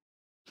he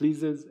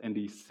pleases and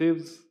he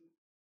saves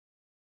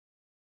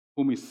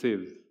whom he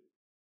saves.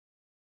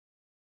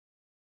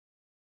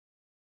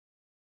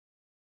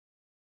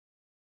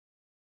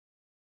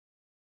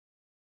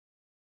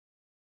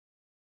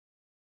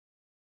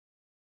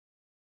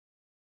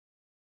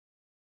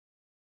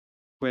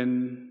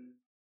 When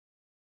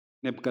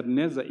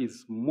Nebuchadnezzar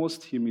is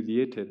most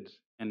humiliated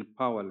and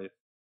powerless,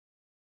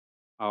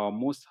 our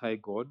Most High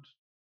God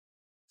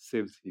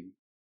saves him.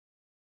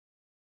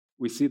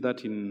 We see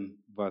that in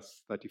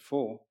verse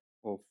 34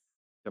 of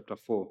chapter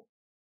 4.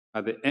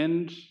 At the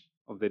end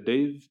of the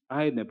days,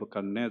 I,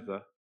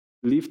 Nebuchadnezzar,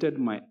 lifted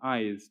my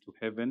eyes to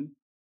heaven,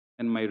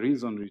 and my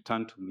reason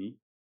returned to me,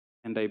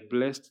 and I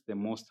blessed the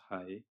Most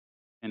High,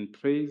 and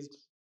praised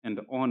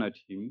and honored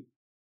him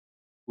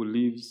who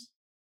lives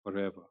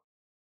forever.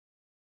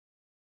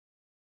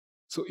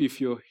 So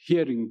if you're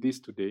hearing this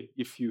today,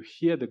 if you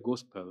hear the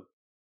gospel,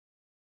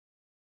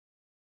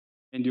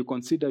 and you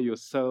consider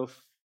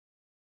yourself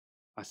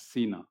a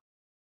sinner,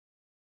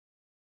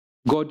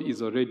 God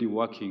is already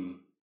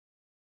working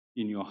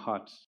in your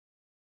heart,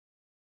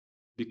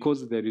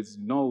 because there is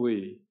no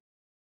way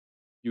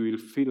you will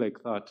feel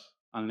like that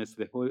unless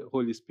the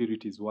Holy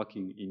Spirit is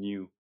working in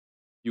you.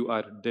 You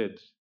are dead.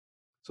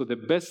 So the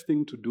best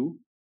thing to do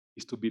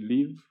is to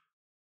believe,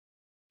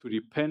 to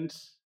repent,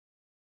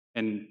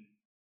 and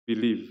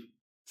believe.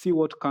 See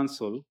what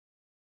counsel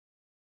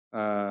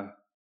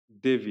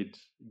David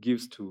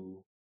gives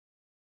to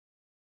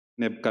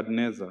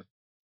Nebuchadnezzar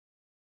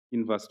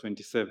in verse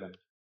 27.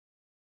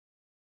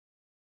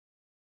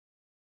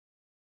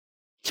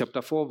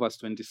 Chapter 4, verse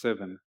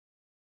 27.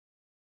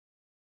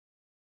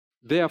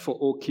 Therefore,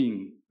 O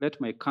king, let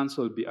my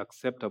counsel be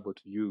acceptable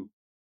to you.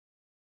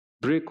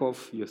 Break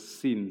off your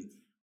sins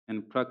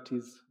and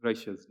practice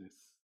righteousness,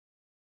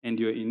 and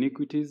your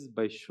iniquities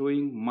by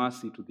showing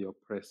mercy to the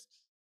oppressed,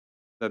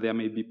 that there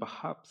may be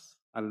perhaps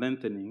a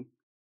lengthening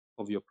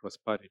of your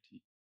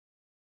prosperity.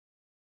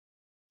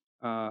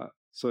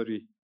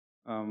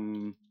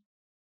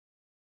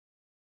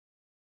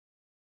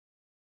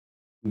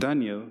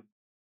 Daniel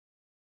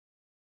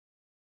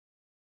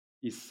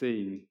is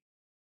saying,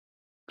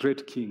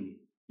 great king,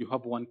 you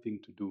have one thing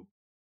to do.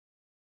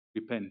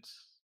 Repent.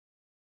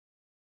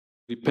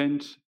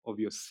 Repent of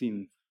your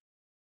sin.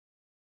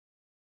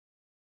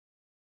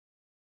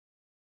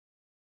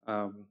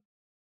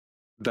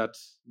 That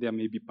there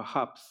may be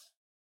perhaps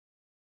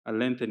a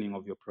lengthening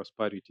of your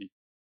prosperity.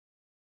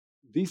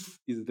 This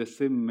is the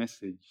same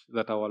message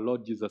that our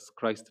Lord Jesus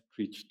Christ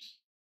preached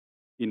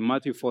in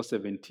Matthew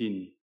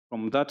 4:17.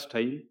 From that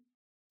time,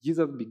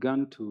 Jesus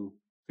began to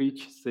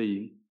preach,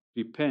 saying,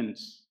 repent,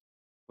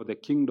 for the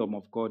kingdom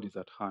of God is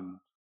at hand.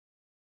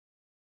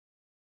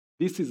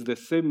 This is the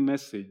same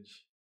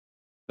message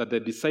that the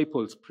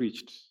disciples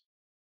preached.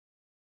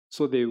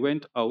 So they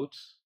went out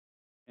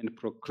and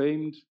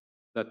proclaimed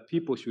that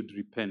people should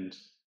repent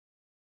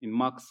in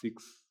Mark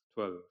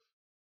 6:12.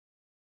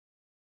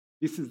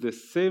 This is the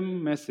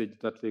same message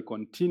that they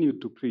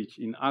continued to preach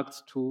in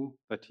Acts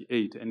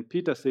 2:38. And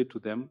Peter said to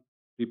them,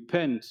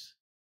 repent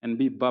and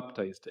be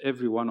baptized,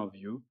 every one of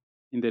you,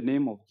 in the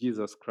name of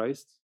Jesus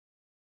Christ,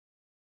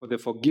 for the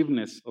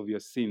forgiveness of your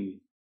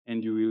sin,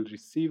 and you will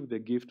receive the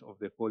gift of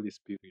the Holy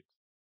Spirit.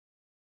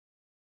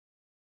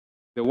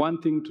 The one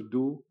thing to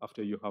do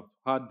after you have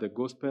heard the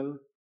gospel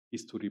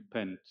is to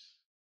repent.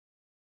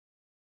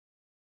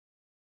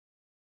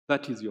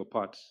 That is your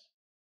part.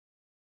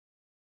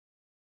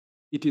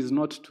 It is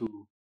not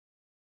to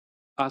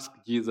ask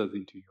Jesus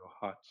into your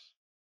heart,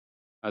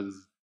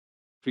 as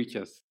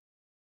preachers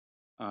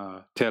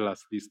tell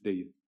us these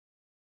days.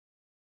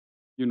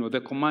 You know, the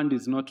command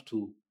is not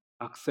to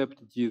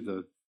accept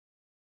Jesus,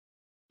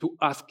 to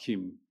ask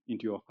him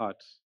into your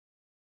heart.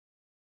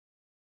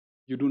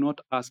 You do not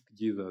ask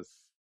Jesus.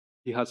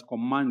 He has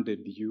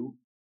commanded you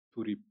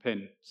to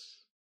repent.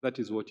 That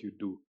is what you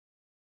do.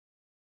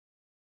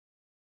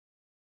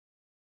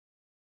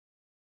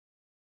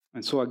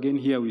 And so again,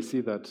 here we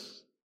see that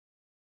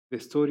the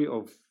story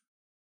of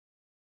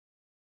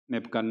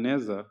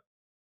Nebuchadnezzar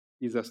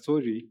is a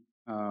story,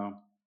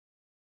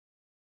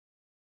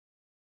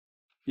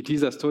 it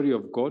is a story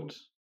of God.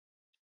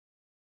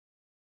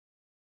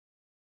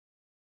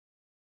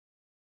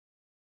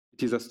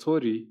 It is a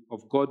story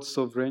of God's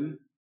sovereign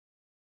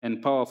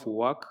and powerful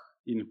work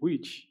in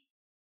which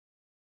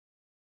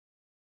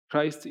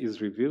Christ is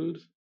revealed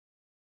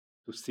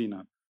to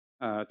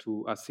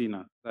a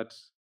sinner,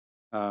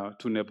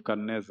 to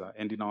Nebuchadnezzar.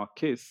 And in our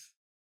case,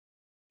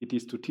 it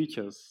is to teach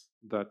us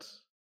that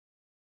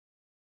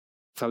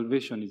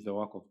salvation is the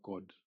work of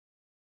God.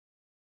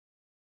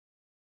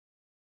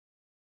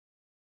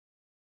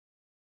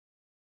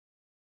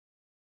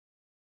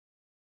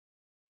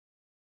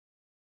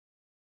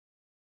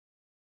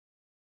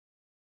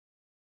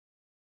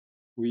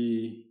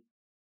 We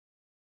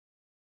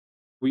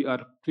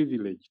are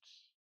privileged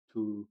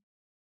to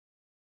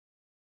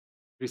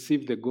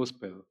receive the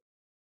gospel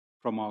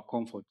from our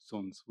comfort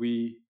zones.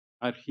 We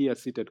are here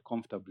seated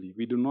comfortably.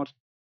 We did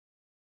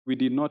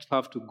not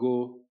have to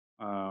go,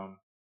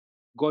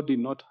 God did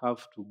not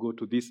have to go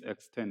to this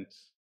extent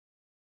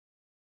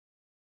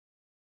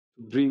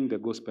to bring the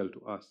gospel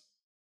to us.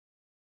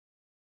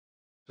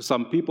 To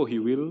some people, he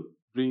will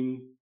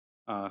bring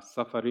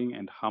suffering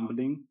and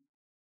humbling,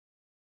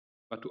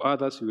 but to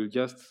others, he will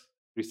just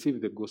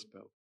receive the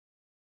gospel.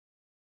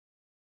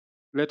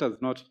 Let us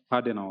not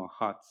harden our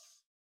hearts.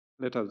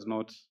 Let us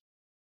not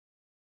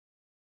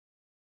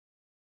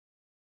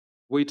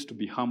wait to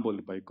be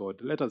humbled by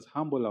God. Let us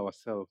humble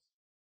ourselves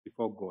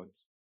before God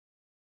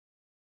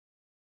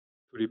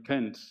to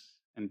repent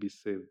and be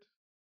saved.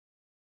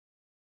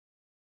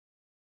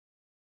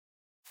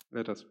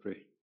 Let us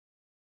pray.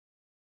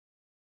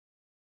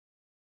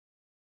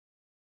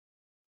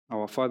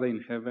 Our Father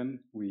in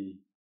heaven, we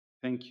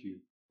thank you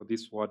for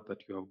this word that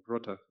you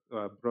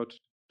have brought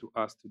to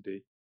us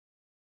today.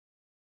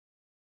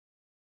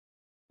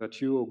 That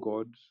you, O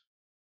God,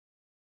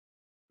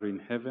 are in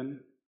heaven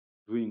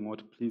doing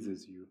what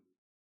pleases you.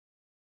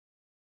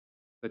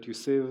 That you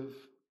save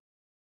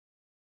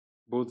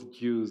both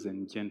Jews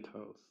and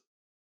Gentiles,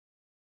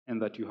 and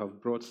that you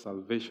have brought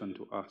salvation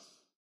to us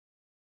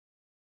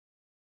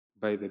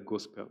by the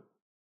gospel.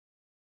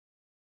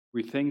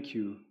 We thank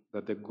you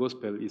that the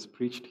gospel is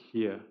preached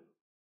here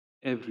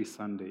every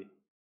Sunday.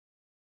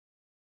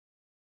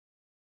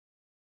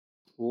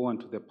 Woe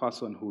unto the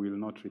person who will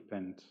not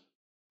repent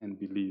and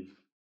believe.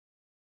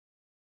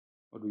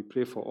 Lord, we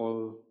pray for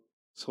all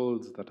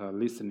souls that are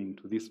listening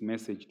to this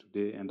message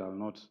today and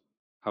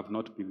have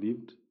not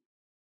believed.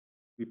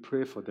 We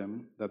pray for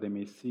them that they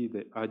may see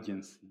the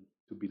urgency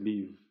to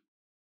believe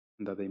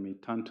and that they may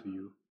turn to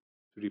you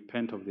to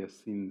repent of their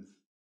sins.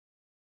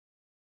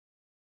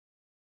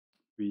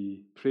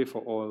 We pray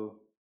for all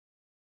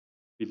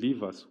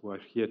believers who are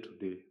here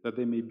today that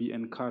they may be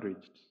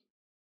encouraged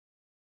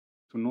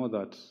to know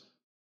that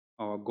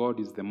our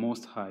God is the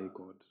most high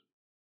God,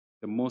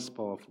 the most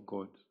powerful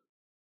God.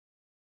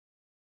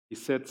 He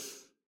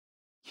sets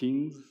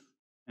kings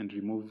and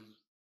removes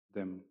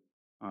them.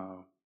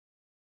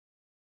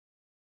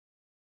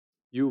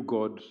 You,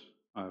 God,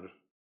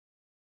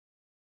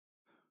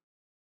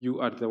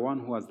 you are the one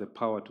who has the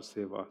power to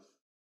save us.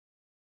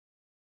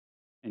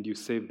 And you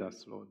saved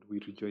us, Lord. We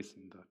rejoice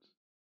in that.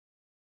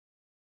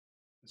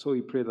 So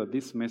we pray that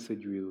this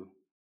message will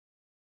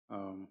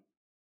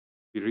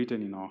be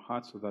written in our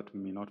hearts so that we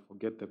may not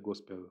forget the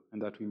gospel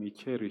and that we may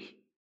cherish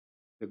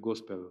the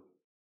gospel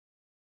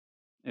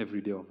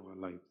every day of our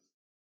lives.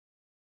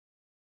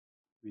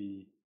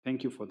 We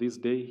thank you for this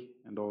day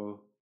and all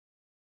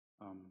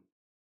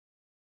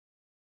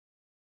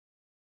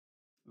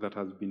that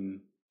has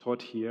been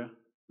taught here.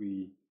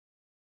 We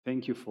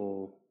thank you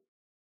for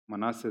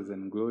Manasseh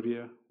and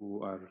Gloria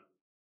who are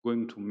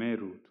going to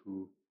Meru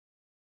to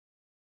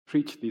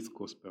preach this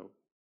gospel.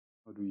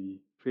 Lord, we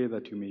pray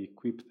that you may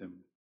equip them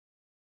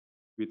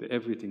with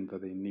everything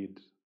that they need,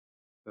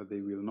 that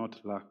they will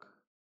not lack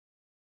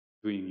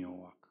doing your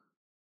work.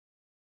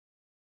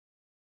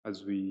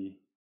 As we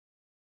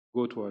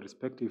go to our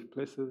respective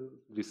places,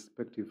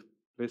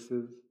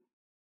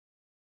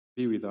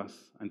 be with us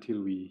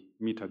until we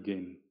meet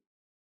again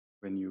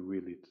when you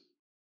will it.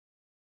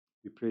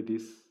 We pray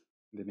this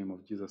in the name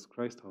of Jesus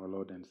Christ, our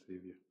Lord and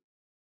Savior.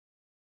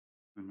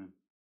 Amen.